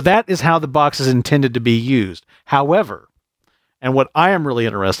 So that is how the box is intended to be used. However, and what I am really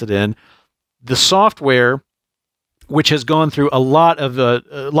interested in, the software, which has gone through a lot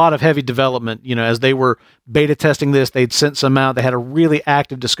of heavy development. As they were beta testing this, they'd sent some out. They had a really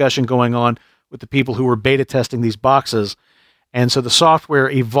active discussion going on with the people who were beta testing these boxes. And so the software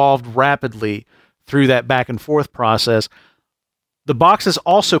evolved rapidly through that back and forth process. The box is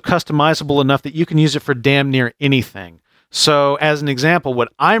also customizable enough that you can use it for damn near anything. So as an example,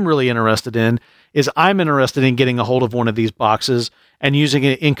 what I'm really interested in is I'm interested in getting a hold of one of these boxes and using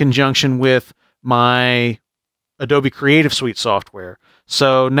it in conjunction with my Adobe Creative Suite software.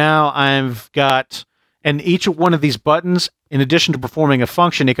 So now I've got, and each one of these buttons, in addition to performing a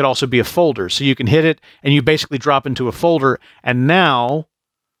function, it could also be a folder. So you can hit it and you basically drop into a folder, and now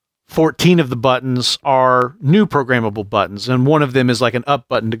 14 of the buttons are new programmable buttons, and one of them is like an up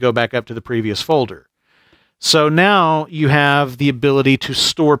button to go back up to the previous folder. So now you have the ability to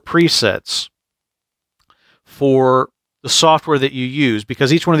store presets for the software that you use,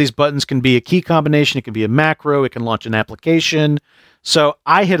 because each one of these buttons can be a key combination, it can be a macro, it can launch an application. So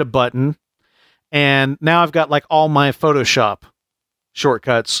I hit a button, and now I've got like all my Photoshop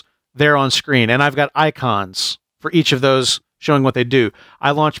shortcuts there on screen, and I've got icons for each of those showing what they do. I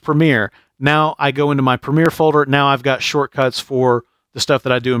launch Premiere. Now I go into my Premiere folder. Now I've got shortcuts for the stuff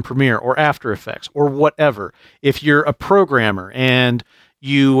that I do in Premiere or After Effects or whatever. If you're a programmer and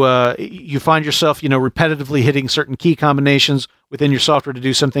you find yourself, repetitively hitting certain key combinations within your software to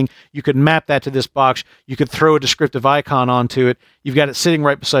do something, you could map that to this box. You could throw a descriptive icon onto it. You've got it sitting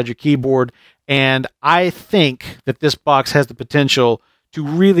right beside your keyboard. And I think that this box has the potential to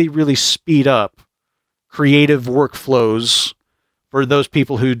really, really speed up creative workflows for those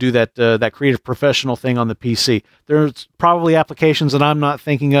people who do that creative professional thing on the PC. There's probably applications that I'm not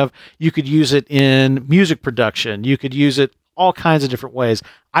thinking of. You could use it in music production. You could use it all kinds of different ways.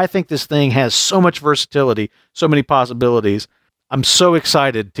 I think this thing has so much versatility, so many possibilities. I'm so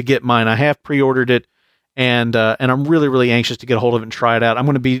excited to get mine. I have pre-ordered it, and I'm really, really anxious to get a hold of it and try it out. I'm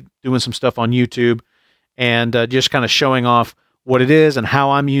going to be doing some stuff on YouTube and just kind of showing off what it is and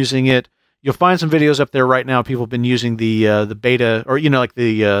how I'm using it. You'll find some videos up there right now. People have been using the beta, or like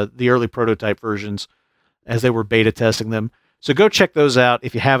the early prototype versions as they were beta testing them. So go check those out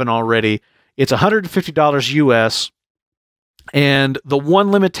if you haven't already. It's $150 US, and the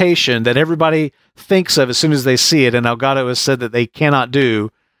one limitation that everybody thinks of as soon as they see it, and Elgato has said that they cannot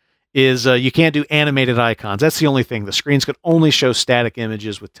do, is you can't do animated icons. That's the only thing. The screens could only show static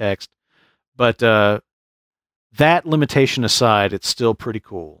images with text. But that limitation aside, it's still pretty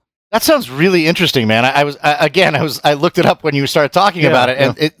cool. That sounds really interesting, man. I looked it up when you started talking about it,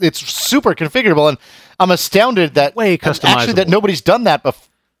 and it's super configurable, and I'm astounded that way customizable. Actually that nobody's done that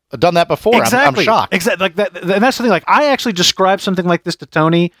before. Exactly. I'm shocked. Exactly. Like that, and that's something like I actually described something like this to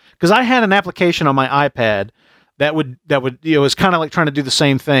Tony because I had an application on my iPad that would it was kind of like trying to do the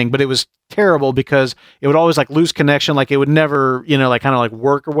same thing, but it was terrible because it would always like lose connection, like it would never like kind of like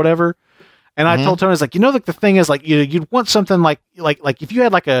work or whatever. And I told Tony, I was like, like the thing is like you'd want something like if you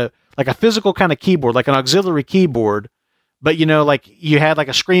had like a physical kind of keyboard, like an auxiliary keyboard, but like you had like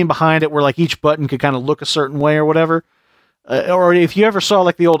a screen behind it where like each button could kind of look a certain way or whatever. Or if you ever saw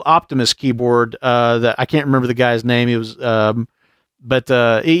like the old Optimus keyboard, that I can't remember the guy's name. He was,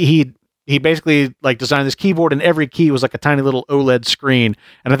 but he basically like designed this keyboard, and every key was like a tiny little OLED screen,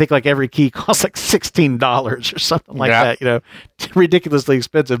 and I think like every key cost like $16 or something like that. Ridiculously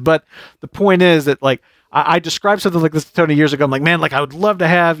expensive. But the point is that like I described something like this to Tony years ago. I'm like, man, like I would love to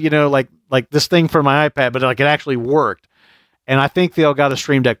have like this thing for my iPad, but like it actually worked. And I think the Elgato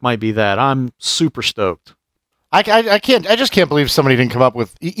Stream Deck might be that. I'm super stoked. I just can't believe somebody didn't come up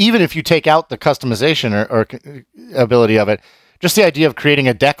with, even if you take out the customization or ability of it, just the idea of creating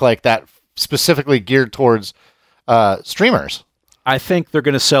a deck like that specifically geared towards streamers. I think they're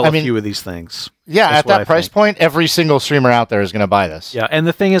going to sell a few of these things. Yeah, at that price point, every single streamer out there is going to buy this. Yeah, and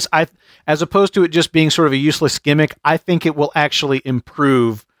the thing is, as opposed to it just being sort of a useless gimmick, I think it will actually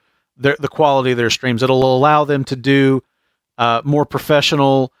improve the quality of their streams. It'll allow them to do more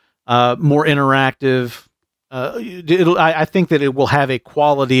professional, more interactive. I think that it will have a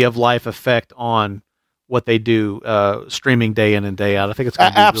quality of life effect on what they do streaming day in and day out. I think it's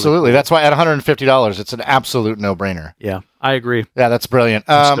going to be absolutely. Really cool. That's why at $150, it's an absolute no-brainer. Yeah, I agree. Yeah, that's brilliant.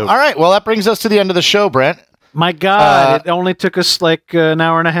 All right, well, that brings us to the end of the show, Brent. My God, it only took us like an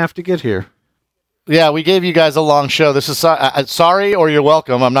hour and a half to get here. Yeah, we gave you guys a long show. This is sorry or you're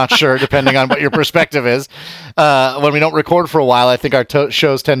welcome. I'm not sure, depending on what your perspective is. When we don't record for a while, I think our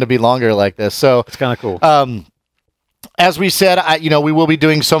shows tend to be longer like this. So it's kind of cool. As we said, we will be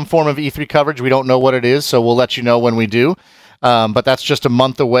doing some form of E3 coverage. We don't know what it is, so we'll let you know when we do. But that's just a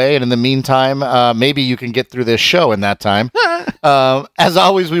month away, and in the meantime, maybe you can get through this show in that time. As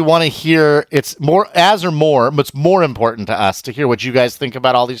always, we want to hear it's more important to us to hear what you guys think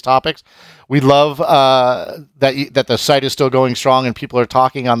about all these topics. We love that the site is still going strong and people are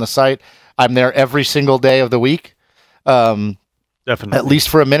talking on the site. I'm there every single day of the week. Definitely. At least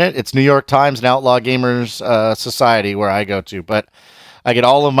for a minute. It's New York Times and Outlaw Gamers Society where I go to, but I get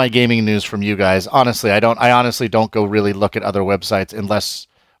all of my gaming news from you guys. Honestly, I honestly don't go really look at other websites unless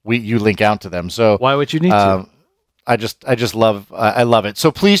you link out to them. So why would you need to? I love it.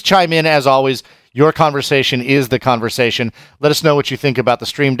 So please chime in as always. Your conversation is the conversation. Let us know what you think about the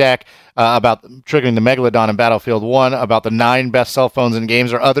Stream Deck, about triggering the Megalodon in Battlefield 1, about the 9 best cell phones in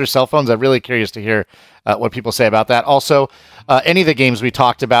games or other cell phones. I'm really curious to hear what people say about that. Also, any of the games we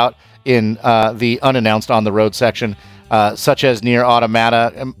talked about in the unannounced on the road section, such as Nier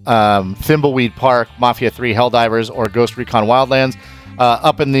Automata, Thimbleweed Park, Mafia 3 Helldivers, or Ghost Recon Wildlands.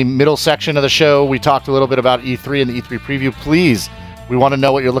 Up in the middle section of the show, we talked a little bit about E3 and the E3 preview. Please, we want to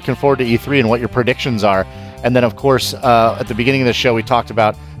know what you're looking forward to E3 and what your predictions are. And then, of course, at the beginning of the show, we talked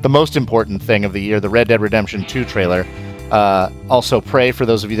about the most important thing of the year, the Red Dead Redemption 2 trailer. Also, Prey, for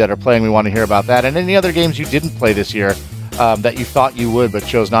those of you that are playing, we want to hear about that. And any other games you didn't play this year that you thought you would but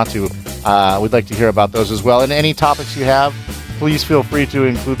chose not to, we'd like to hear about those as well. And any topics you have, please feel free to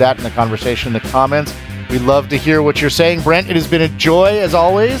include that in the conversation in the comments. We love to hear what you're saying. Brent, it has been a joy as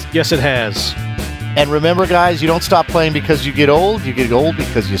always. Yes, it has. And remember, guys, you don't stop playing because you get old. You get old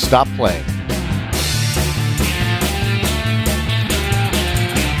because you stop playing.